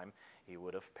in time, he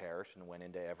would have perished and went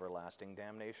into everlasting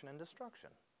damnation and destruction.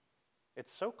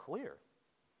 It's so clear.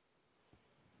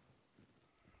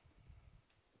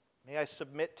 May I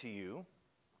submit to you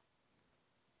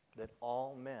that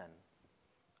all men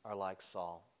are like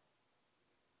Saul,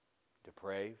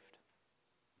 depraved,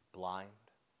 blind,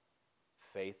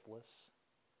 faithless,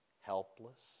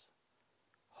 helpless,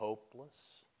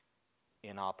 hopeless,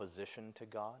 in opposition to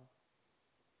God,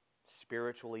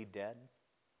 spiritually dead,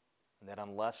 and that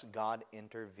unless God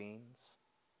intervenes,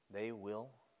 they will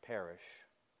perish.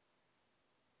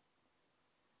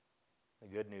 The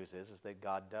good news is that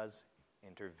God does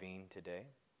intervene today,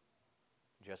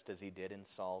 just as he did in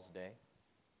Saul's day.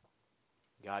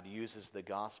 God uses the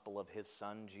gospel of his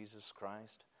Son, Jesus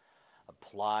Christ,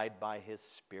 applied by his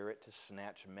Spirit to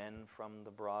snatch men from the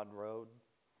broad road.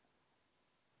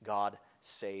 God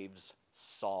saves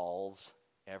Sauls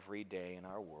every day in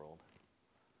our world.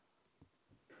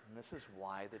 And this is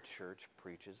why the church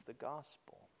preaches the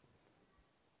gospel.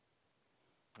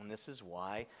 And this is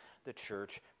why the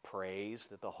church prays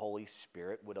that the Holy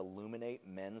Spirit would illuminate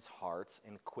men's hearts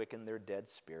and quicken their dead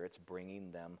spirits,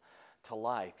 bringing them to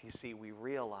life. You see, we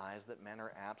realize that men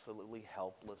are absolutely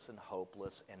helpless and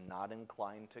hopeless and not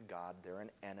inclined to God. They're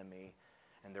an enemy,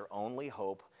 and their only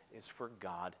hope is for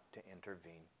God to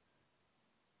intervene.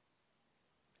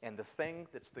 And the thing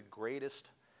that's the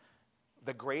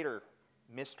greater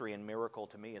mystery and miracle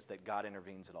to me is that God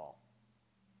intervenes at all.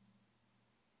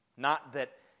 Not that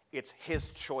it's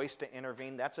his choice to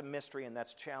intervene. That's a mystery and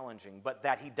that's challenging, but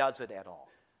that he does it at all.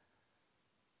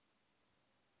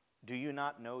 Do you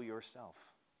not know yourself?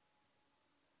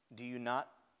 Do you not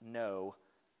know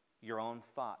your own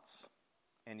thoughts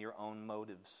and your own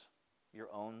motives,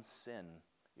 your own sin,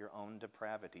 your own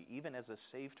depravity? Even as a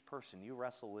saved person, you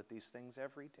wrestle with these things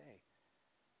every day.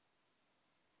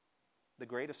 The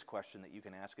greatest question that you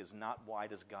can ask is not why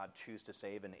does God choose to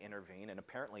save and intervene, and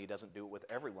apparently he doesn't do it with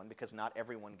everyone because not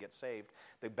everyone gets saved.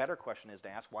 The better question is to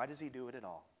ask, why does he do it at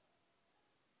all?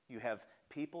 You have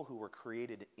people who were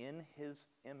created in his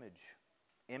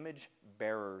image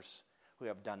bearers who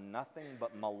have done nothing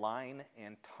but malign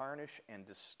and tarnish and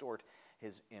distort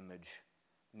his image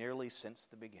nearly since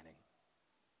the beginning.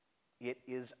 It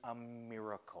is a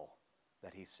miracle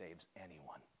that he saves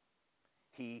anyone.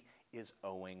 He is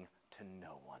owing to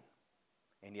no one.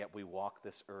 And yet we walk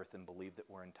this earth and believe that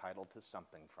we're entitled to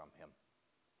something from him.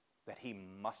 That he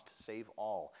must save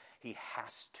all. He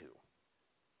has to.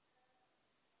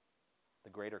 The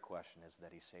greater question is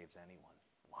that he saves anyone.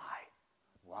 Why?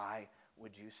 Why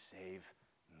would you save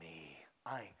me?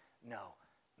 I know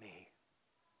me.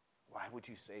 Why would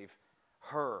you save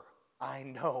her? I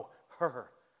know her.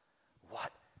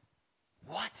 What?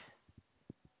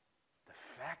 The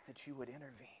fact that you would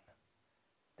intervene.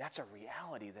 That's a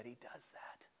reality that he does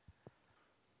that.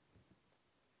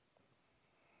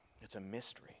 It's a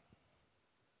mystery.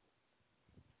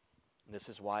 This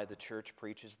is why the church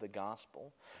preaches the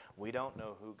gospel. We don't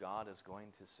know who God is going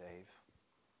to save.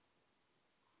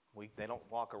 They don't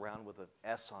walk around with an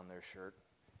S on their shirt.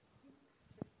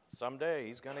 Someday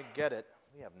he's going to get it.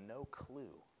 We have no clue.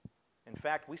 In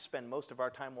fact, we spend most of our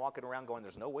time walking around going,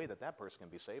 there's no way that that person can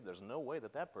be saved. There's no way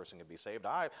that that person can be saved.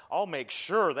 I'll make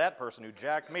sure that person who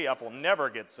jacked me up will never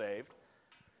get saved.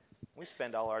 We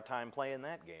spend all our time playing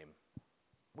that game.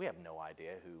 We have no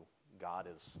idea who God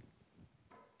has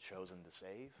chosen to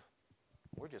save.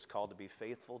 We're just called to be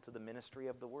faithful to the ministry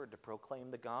of the Word, to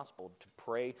proclaim the gospel, to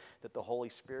pray that the Holy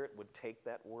Spirit would take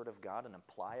that Word of God and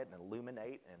apply it and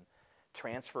illuminate and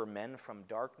transfer men from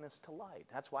darkness to light.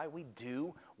 That's why we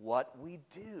do what we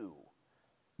do.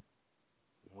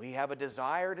 We have a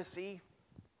desire to see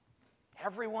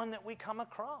everyone that we come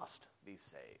across be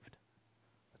saved.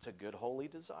 That's a good, holy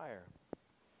desire.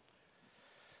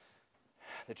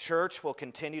 The church will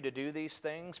continue to do these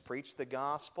things, preach the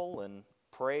gospel, and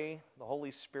pray the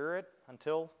Holy Spirit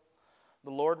until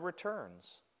the Lord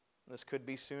returns. This could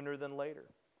be sooner than later.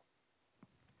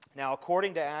 Now,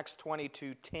 according to Acts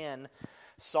 22:10,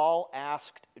 Saul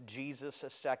asked Jesus a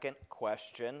second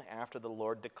question after the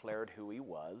Lord declared who he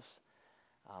was.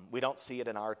 We don't see it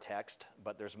in our text,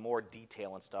 but there's more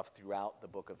detail and stuff throughout the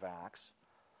book of Acts.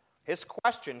 His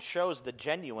question shows the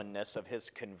genuineness of his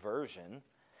conversion.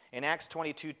 In Acts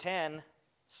 22:10,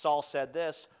 Saul said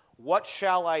this, "What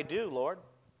shall I do, Lord?"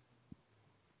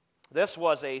 This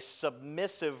was a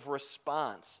submissive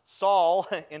response. Saul,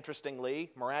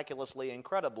 interestingly, miraculously,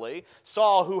 incredibly,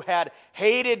 Saul, who had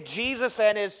hated Jesus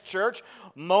and his church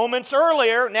moments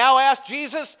earlier, now asked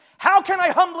Jesus, "How can I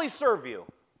humbly serve you?"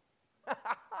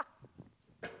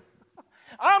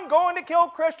 I'm going to kill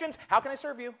Christians. How can I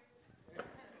serve you?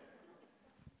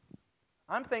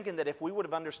 I'm thinking that if we would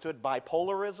have understood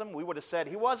bipolarism, we would have said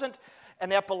he wasn't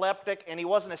an epileptic and he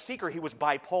wasn't a seeker, he was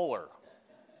bipolar.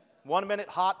 1 minute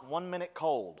hot, 1 minute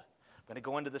cold. I'm going to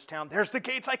go into this town. There's the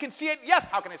gates. I can see it. Yes,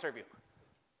 how can I serve you?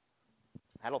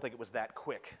 I don't think it was that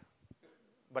quick.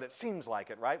 But it seems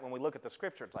like it, right? When we look at the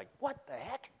scripture, it's like, what the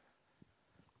heck?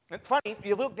 It's funny,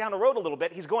 you look down the road a little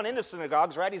bit, he's going into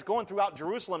synagogues, right? He's going throughout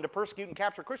Jerusalem to persecute and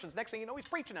capture Christians. Next thing you know, he's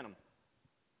preaching in them.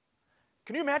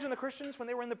 Can you imagine the Christians when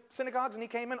they were in the synagogues and he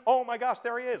came in? Oh my gosh,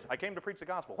 there he is. I came to preach the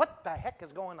gospel. What the heck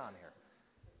is going on here?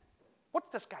 What's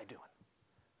this guy doing?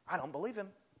 I don't believe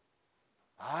him.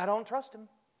 I don't trust him.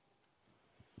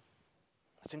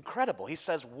 It's incredible. He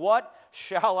says, "What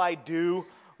shall I do,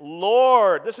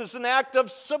 Lord?" This is an act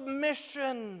of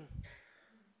submission.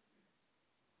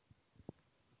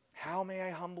 How may I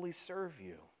humbly serve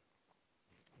you?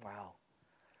 Wow.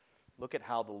 Look at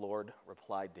how the Lord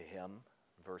replied to him.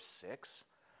 Verse 6.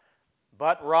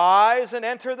 "But rise and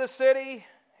enter the city,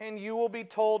 and you will be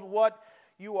told what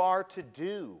you are to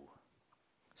do."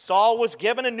 Saul was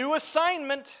given a new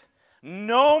assignment.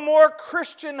 No more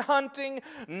Christian hunting,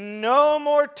 no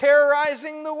more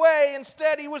terrorizing the way.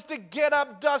 Instead, he was to get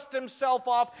up, dust himself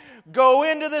off, go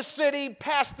into the city,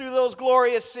 pass through those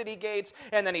glorious city gates,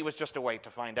 and then he was just to wait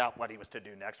to find out what he was to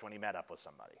do next when he met up with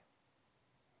somebody.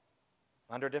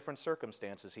 Under different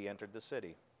circumstances, he entered the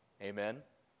city. Amen?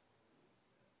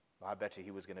 Well, I bet you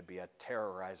he was going to be a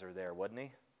terrorizer there, wasn't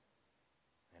he?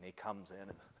 And he comes in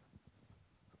and,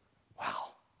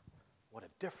 wow, what a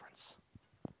difference.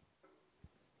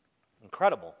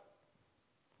 Incredible.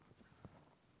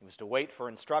 He was to wait for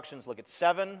instructions. Look at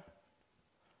 7.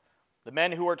 The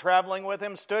men who were traveling with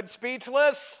him stood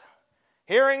speechless,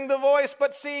 hearing the voice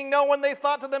but seeing no one. They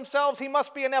thought to themselves, he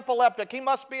must be an epileptic, he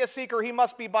must be a seeker, he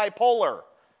must be bipolar.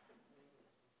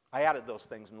 I added those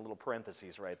things in little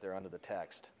parentheses right there under the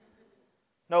text.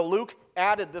 No, Luke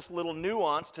added this little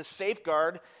nuance to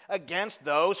safeguard against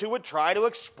those who would try to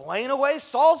explain away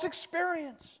Saul's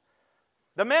experience.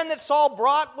 The men that Saul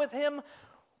brought with him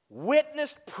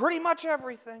witnessed pretty much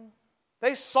everything.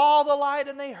 They saw the light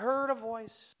and they heard a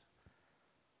voice.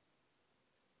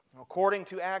 According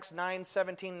to Acts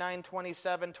 9:17,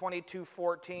 9:27,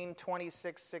 22:14,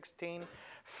 26:16,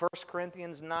 1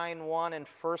 Corinthians 9:1, and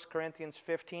 1 Corinthians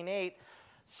 15:8,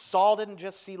 Saul didn't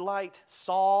just see light.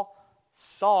 Saul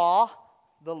saw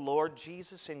the Lord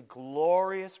Jesus in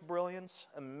glorious brilliance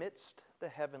amidst the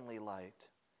heavenly light.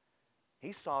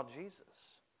 He saw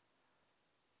Jesus.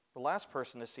 The last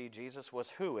person to see Jesus was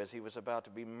who, as he was about to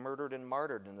be murdered and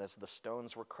martyred, and as the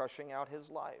stones were crushing out his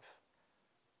life?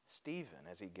 Stephen,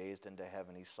 as he gazed into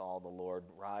heaven, he saw the Lord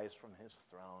rise from his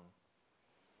throne.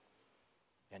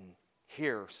 And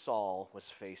here Saul was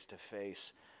face to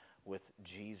face with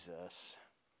Jesus,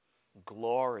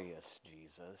 glorious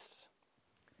Jesus.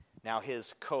 Now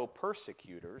his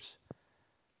co-persecutors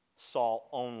saw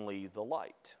only the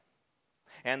light.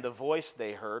 And the voice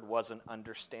they heard wasn't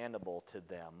understandable to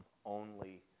them,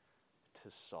 only to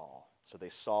Saul. So they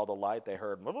saw the light, they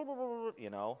heard,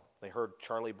 they heard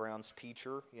Charlie Brown's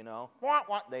teacher,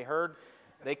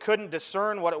 They couldn't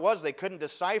discern what it was. They couldn't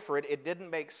decipher it. It didn't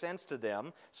make sense to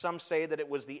them. Some say that it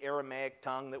was the Aramaic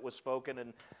tongue that was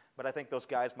spoken, but I think those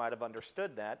guys might have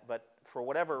understood that. But for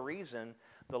whatever reason,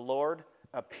 the Lord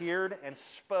appeared and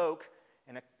spoke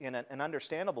in an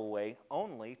understandable way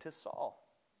only to Saul.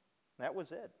 That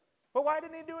was it. But why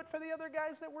didn't he do it for the other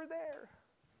guys that were there?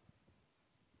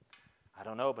 I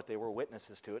don't know, but they were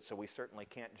witnesses to it, so we certainly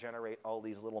can't generate all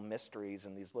these little mysteries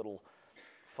and these little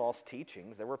false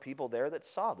teachings. There were people there that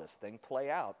saw this thing play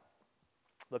out.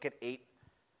 Look at 8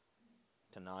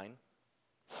 to 9.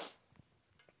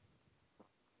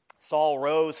 Saul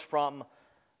rose from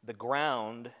the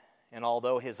ground, and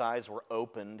although his eyes were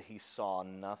opened, he saw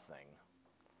nothing.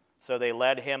 So they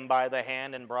led him by the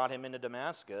hand and brought him into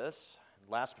Damascus.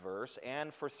 Last verse.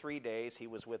 And for 3 days he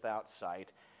was without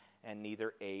sight and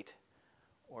neither ate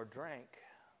or drank.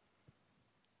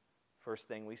 First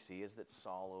thing we see is that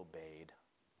Saul obeyed.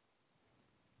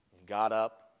 He got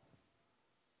up,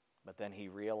 but then he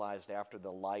realized after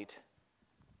the light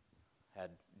had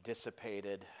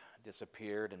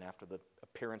disappeared, and after the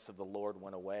appearance of the Lord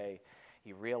went away,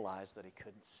 he realized that he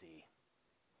couldn't see.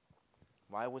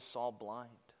 Why was Saul blind?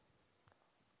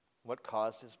 What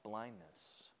caused his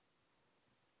blindness?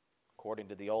 According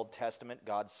to the Old Testament,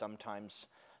 God sometimes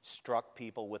struck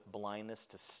people with blindness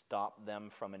to stop them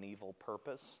from an evil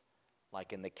purpose,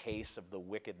 like in the case of the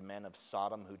wicked men of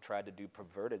Sodom who tried to do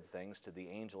perverted things to the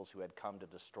angels who had come to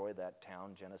destroy that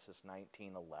town, Genesis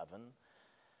 19:11.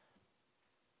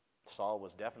 Saul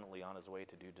was definitely on his way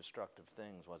to do destructive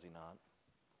things, was he not?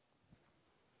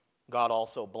 God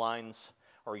also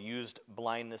used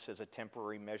blindness as a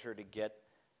temporary measure to get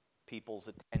people's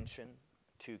attention.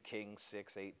 2 Kings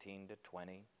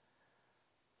 6:18-20.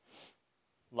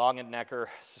 Longenecker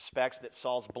suspects that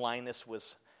Saul's blindness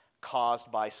was caused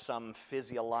by some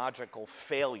physiological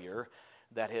failure,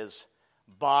 that his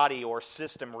body or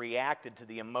system reacted to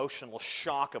the emotional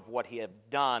shock of what he had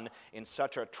done in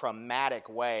such a traumatic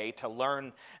way, to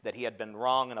learn that he had been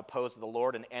wrong and opposed the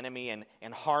Lord, an enemy,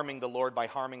 and harming the Lord by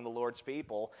harming the Lord's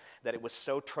people, that it was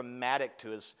so traumatic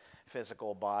to his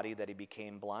physical body that he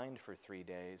became blind for 3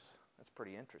 days. That's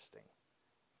pretty interesting.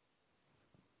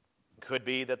 Could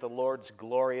be that the Lord's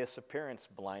glorious appearance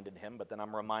blinded him, but then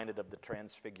I'm reminded of the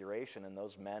transfiguration, and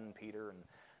those men, Peter and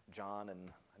John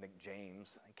and I think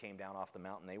James, they came down off the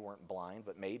mountain. They weren't blind,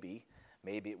 but maybe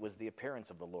it was the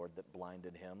appearance of the Lord that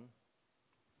blinded him.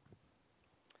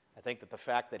 I think that the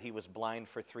fact that he was blind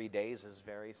for 3 days is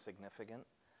very significant.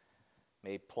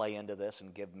 May play into this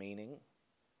and give meaning.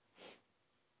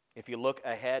 If you look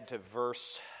ahead to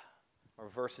verses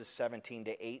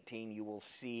 17-18, you will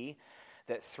see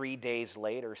that 3 days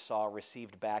later Saul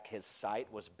received back his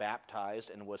sight, was baptized,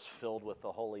 and was filled with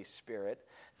the Holy Spirit.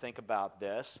 Think about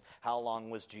this. How long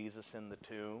was Jesus in the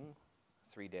tomb?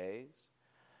 3 days.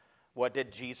 What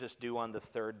did Jesus do on the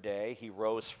third day? He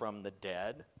rose from the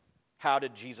dead. How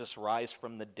did Jesus rise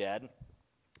from the dead?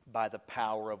 By the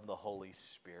power of the Holy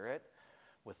Spirit.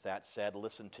 With that said,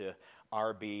 listen to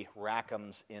R.B.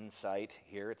 Rackham's insight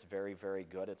here. It's very, very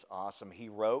good. It's awesome. He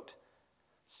wrote,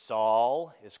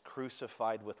 Saul is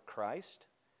crucified with Christ,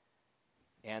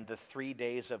 and the 3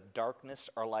 days of darkness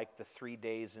are like the 3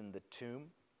 days in the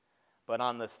tomb. But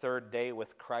on the third day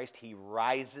with Christ, he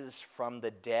rises from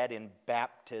the dead in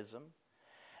baptism.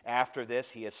 After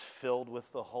this, he is filled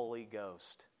with the Holy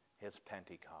Ghost, his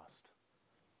Pentecost.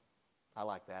 I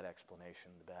like that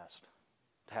explanation the best.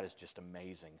 That is just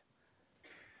amazing.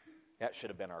 That should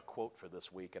have been our quote for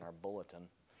this week in our bulletin.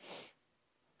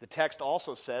 The text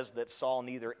also says that Saul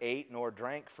neither ate nor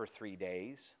drank for 3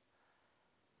 days.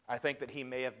 I think that he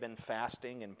may have been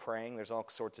fasting and praying. There's all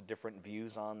sorts of different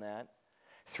views on that.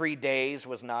 3 days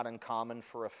was not uncommon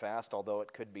for a fast, although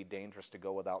it could be dangerous to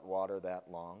go without water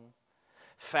that long.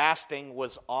 Fasting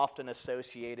was often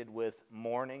associated with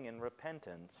mourning and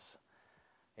repentance.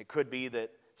 It could be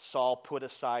that Saul put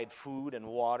aside food and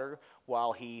water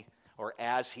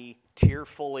as he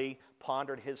tearfully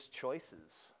pondered his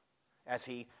choices, as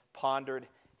he pondered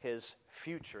his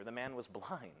future. The man was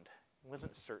blind. He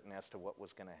wasn't certain as to what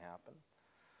was going to happen.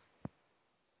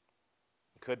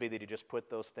 It could be that he just put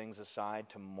those things aside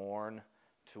to mourn,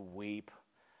 to weep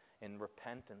in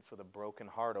repentance with a broken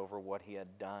heart over what he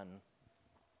had done.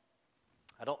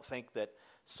 I don't think that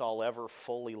Saul ever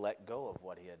fully let go of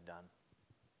what he had done.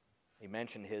 He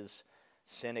mentioned his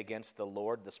sin against the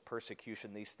Lord, this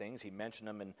persecution, these things. He mentioned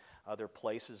them in other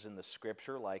places in the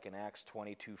Scripture, like in Acts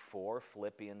 22:4,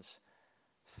 Philippians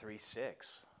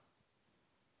 3:6.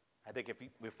 I think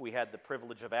if we had the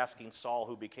privilege of asking Saul,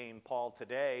 who became Paul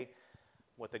today,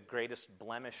 what the greatest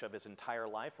blemish of his entire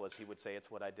life was, he would say, it's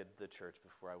what I did to the church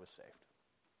before I was saved.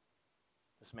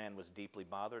 This man was deeply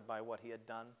bothered by what he had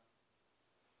done.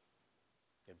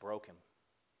 It broke him.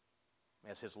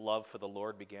 As his love for the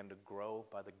Lord began to grow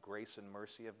by the grace and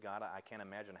mercy of God, I can't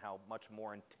imagine how much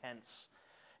more intense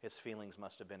his feelings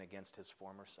must have been against his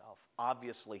former self.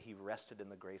 Obviously, he rested in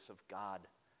the grace of God.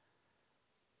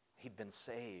 He'd been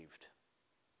saved.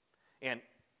 And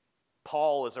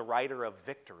Paul is a writer of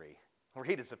victory.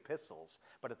 Read his epistles.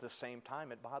 But at the same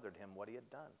time, it bothered him what he had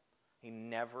done. He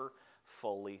never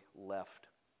fully left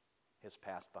his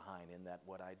past behind in that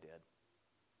what I did.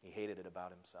 He hated it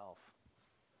about himself.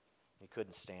 He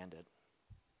couldn't stand it.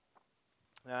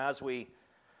 Now, as we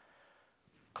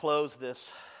close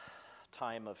this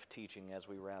time of teaching, as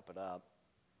we wrap it up,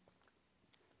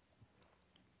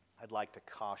 I'd like to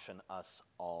caution us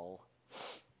all.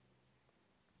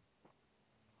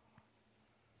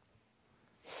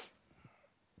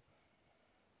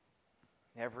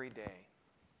 Every day,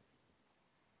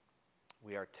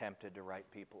 we are tempted to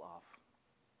write people off.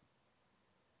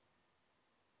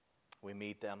 We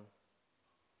meet them,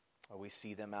 or we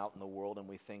see them out in the world and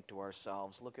we think to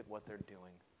ourselves, look at what they're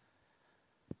doing.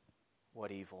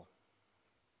 What evil.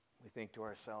 We think to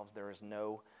ourselves, there is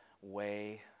no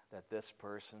way that this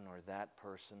person or that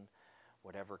person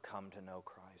would ever come to know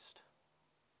Christ.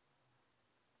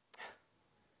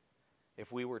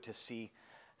 If we were to see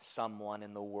someone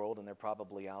in the world, and they're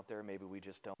probably out there, maybe we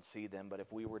just don't see them, but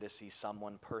if we were to see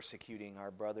someone persecuting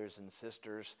our brothers and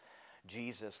sisters,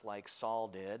 Jesus like Saul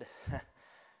did,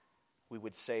 we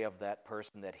would say of that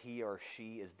person that he or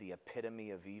she is the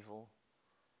epitome of evil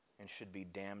and should be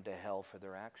damned to hell for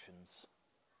their actions.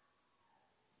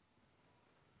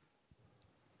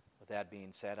 With that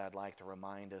being said, I'd like to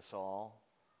remind us all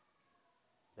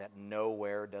that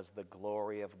nowhere does the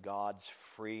glory of God's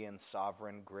free and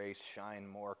sovereign grace shine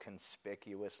more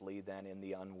conspicuously than in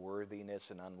the unworthiness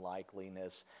and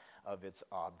unlikeliness of its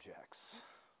objects.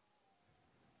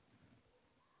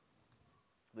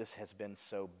 This has been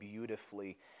so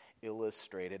beautifully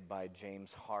illustrated by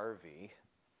James Harvey,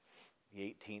 the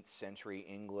 18th century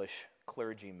English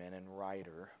clergyman and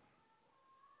writer.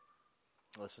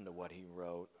 Listen to what he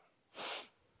wrote. It's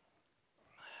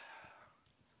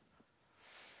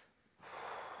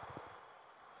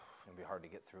going to be hard to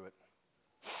get through it.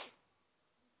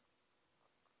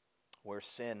 Where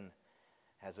sin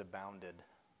has abounded,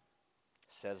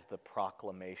 says the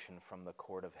proclamation from the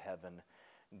court of heaven,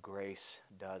 grace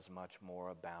does much more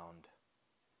abound.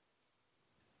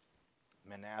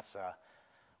 Manasseh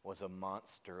was a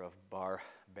monster of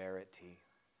barbarity,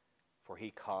 for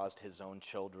he caused his own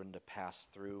children to pass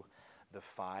through the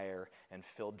fire and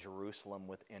filled Jerusalem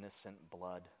with innocent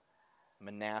blood.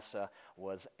 Manasseh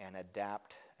was an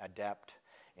adept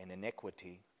in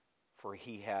iniquity, for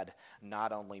he had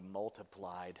not only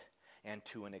multiplied and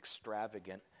to an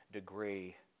extravagant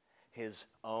degree his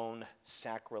own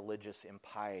sacrilegious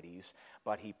impieties,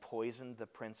 but he poisoned the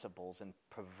principles and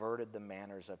perverted the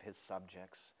manners of his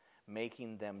subjects.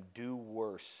 making them do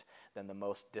worse than the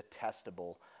most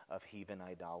detestable of heathen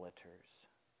idolaters.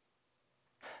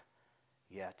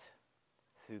 Yet,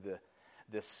 through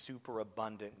this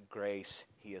superabundant grace,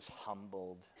 he is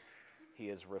humbled, he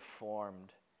is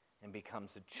reformed, and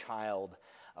becomes a child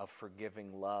of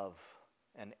forgiving love,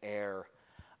 an heir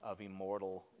of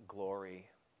immortal glory.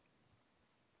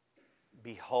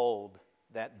 Behold,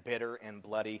 that bitter and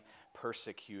bloody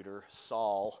persecutor,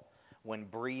 Saul, when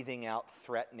breathing out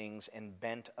threatenings and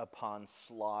bent upon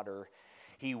slaughter,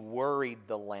 he worried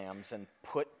the lambs and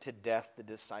put to death the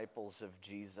disciples of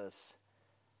Jesus.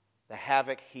 The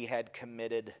havoc he had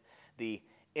committed, the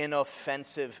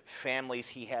inoffensive families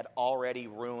he had already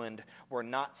ruined, were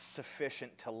not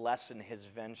sufficient to lessen his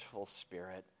vengeful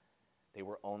spirit. They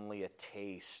were only a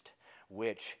taste,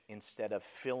 which, instead of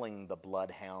filling the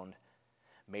bloodhound,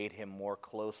 made him more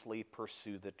closely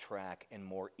pursue the track and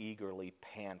more eagerly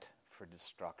pant for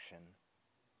destruction.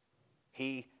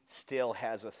 He still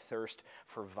has a thirst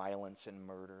for violence and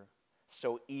murder.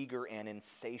 So eager and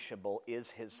insatiable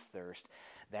is his thirst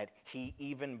that he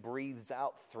even breathes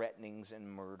out threatenings and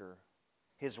murder.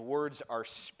 His words are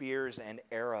spears and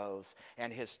arrows,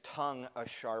 and his tongue a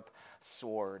sharp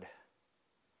sword.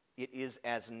 It is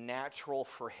as natural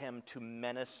for him to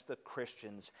menace the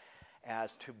Christians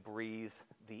as to breathe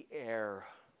the air.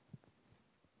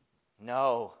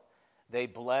 No, they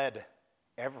bled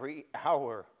every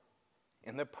hour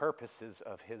in the purposes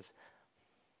of his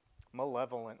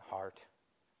malevolent heart.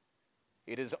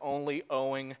 It is only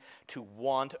owing to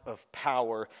want of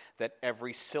power that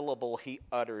every syllable he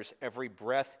utters, every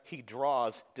breath he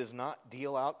draws, does not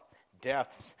deal out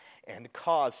deaths and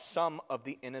cause some of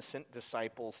the innocent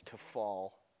disciples to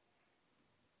fall.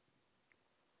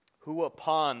 Who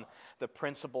upon the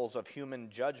principles of human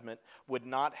judgment would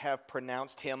not have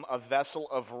pronounced him a vessel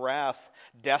of wrath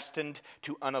destined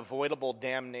to unavoidable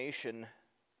damnation?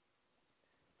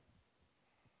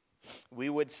 We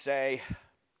would say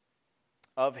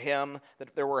of him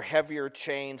that there were heavier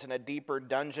chains and a deeper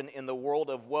dungeon in the world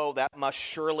of woe that must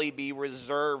surely be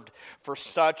reserved for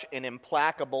such an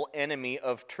implacable enemy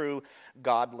of true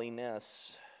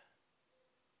godliness.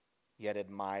 Yet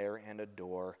admire and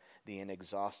adore the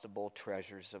inexhaustible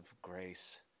treasures of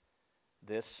grace.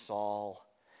 This Saul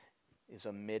is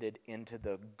admitted into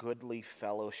the goodly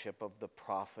fellowship of the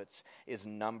prophets, is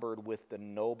numbered with the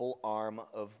noble arm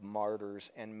of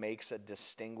martyrs, and makes a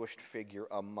distinguished figure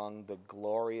among the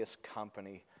glorious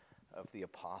company of the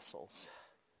apostles.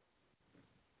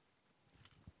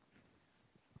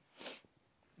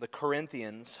 The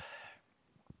Corinthians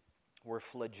were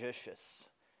flagitious,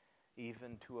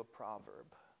 even to a proverb.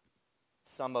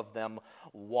 Some of them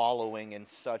wallowing in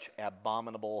such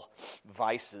abominable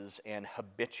vices and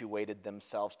habituated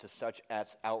themselves to such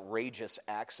outrageous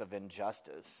acts of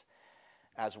injustice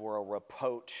as were a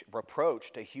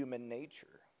reproach to human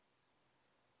nature.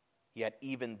 Yet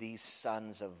even these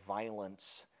sons of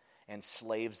violence and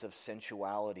slaves of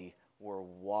sensuality were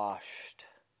washed,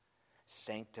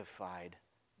 sanctified,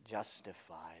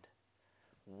 justified,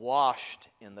 washed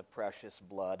in the precious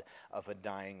blood of a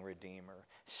dying Redeemer,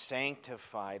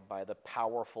 sanctified by the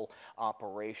powerful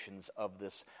operations of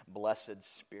this blessed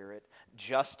Spirit,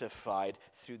 justified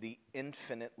through the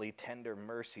infinitely tender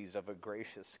mercies of a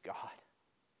gracious God.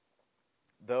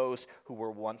 Those who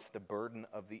were once the burden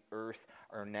of the earth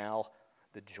are now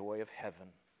the joy of heaven,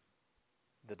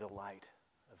 the delight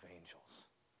of angels.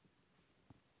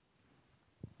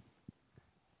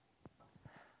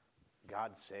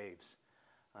 God saves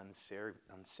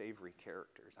unsavory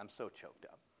characters. I'm so choked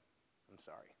up. I'm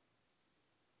sorry.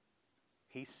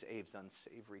 He saves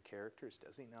unsavory characters,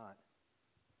 does he not?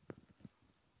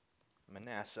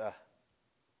 Manasseh,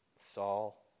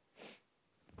 Saul,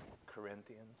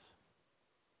 Corinthians,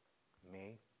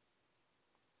 me,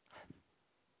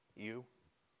 you.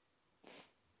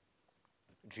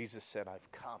 Jesus said,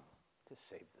 I've come to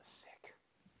save the sick.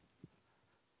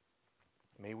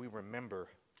 May we remember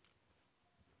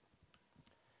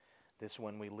this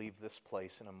when we leave this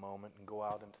place in a moment and go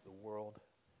out into the world.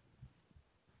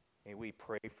 May we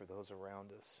pray for those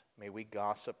around us. May we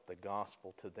gossip the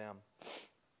gospel to them.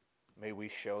 May we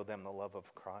show them the love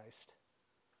of Christ.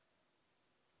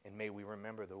 And may we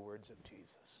remember the words of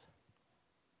Jesus.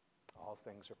 All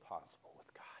things are possible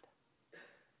with God.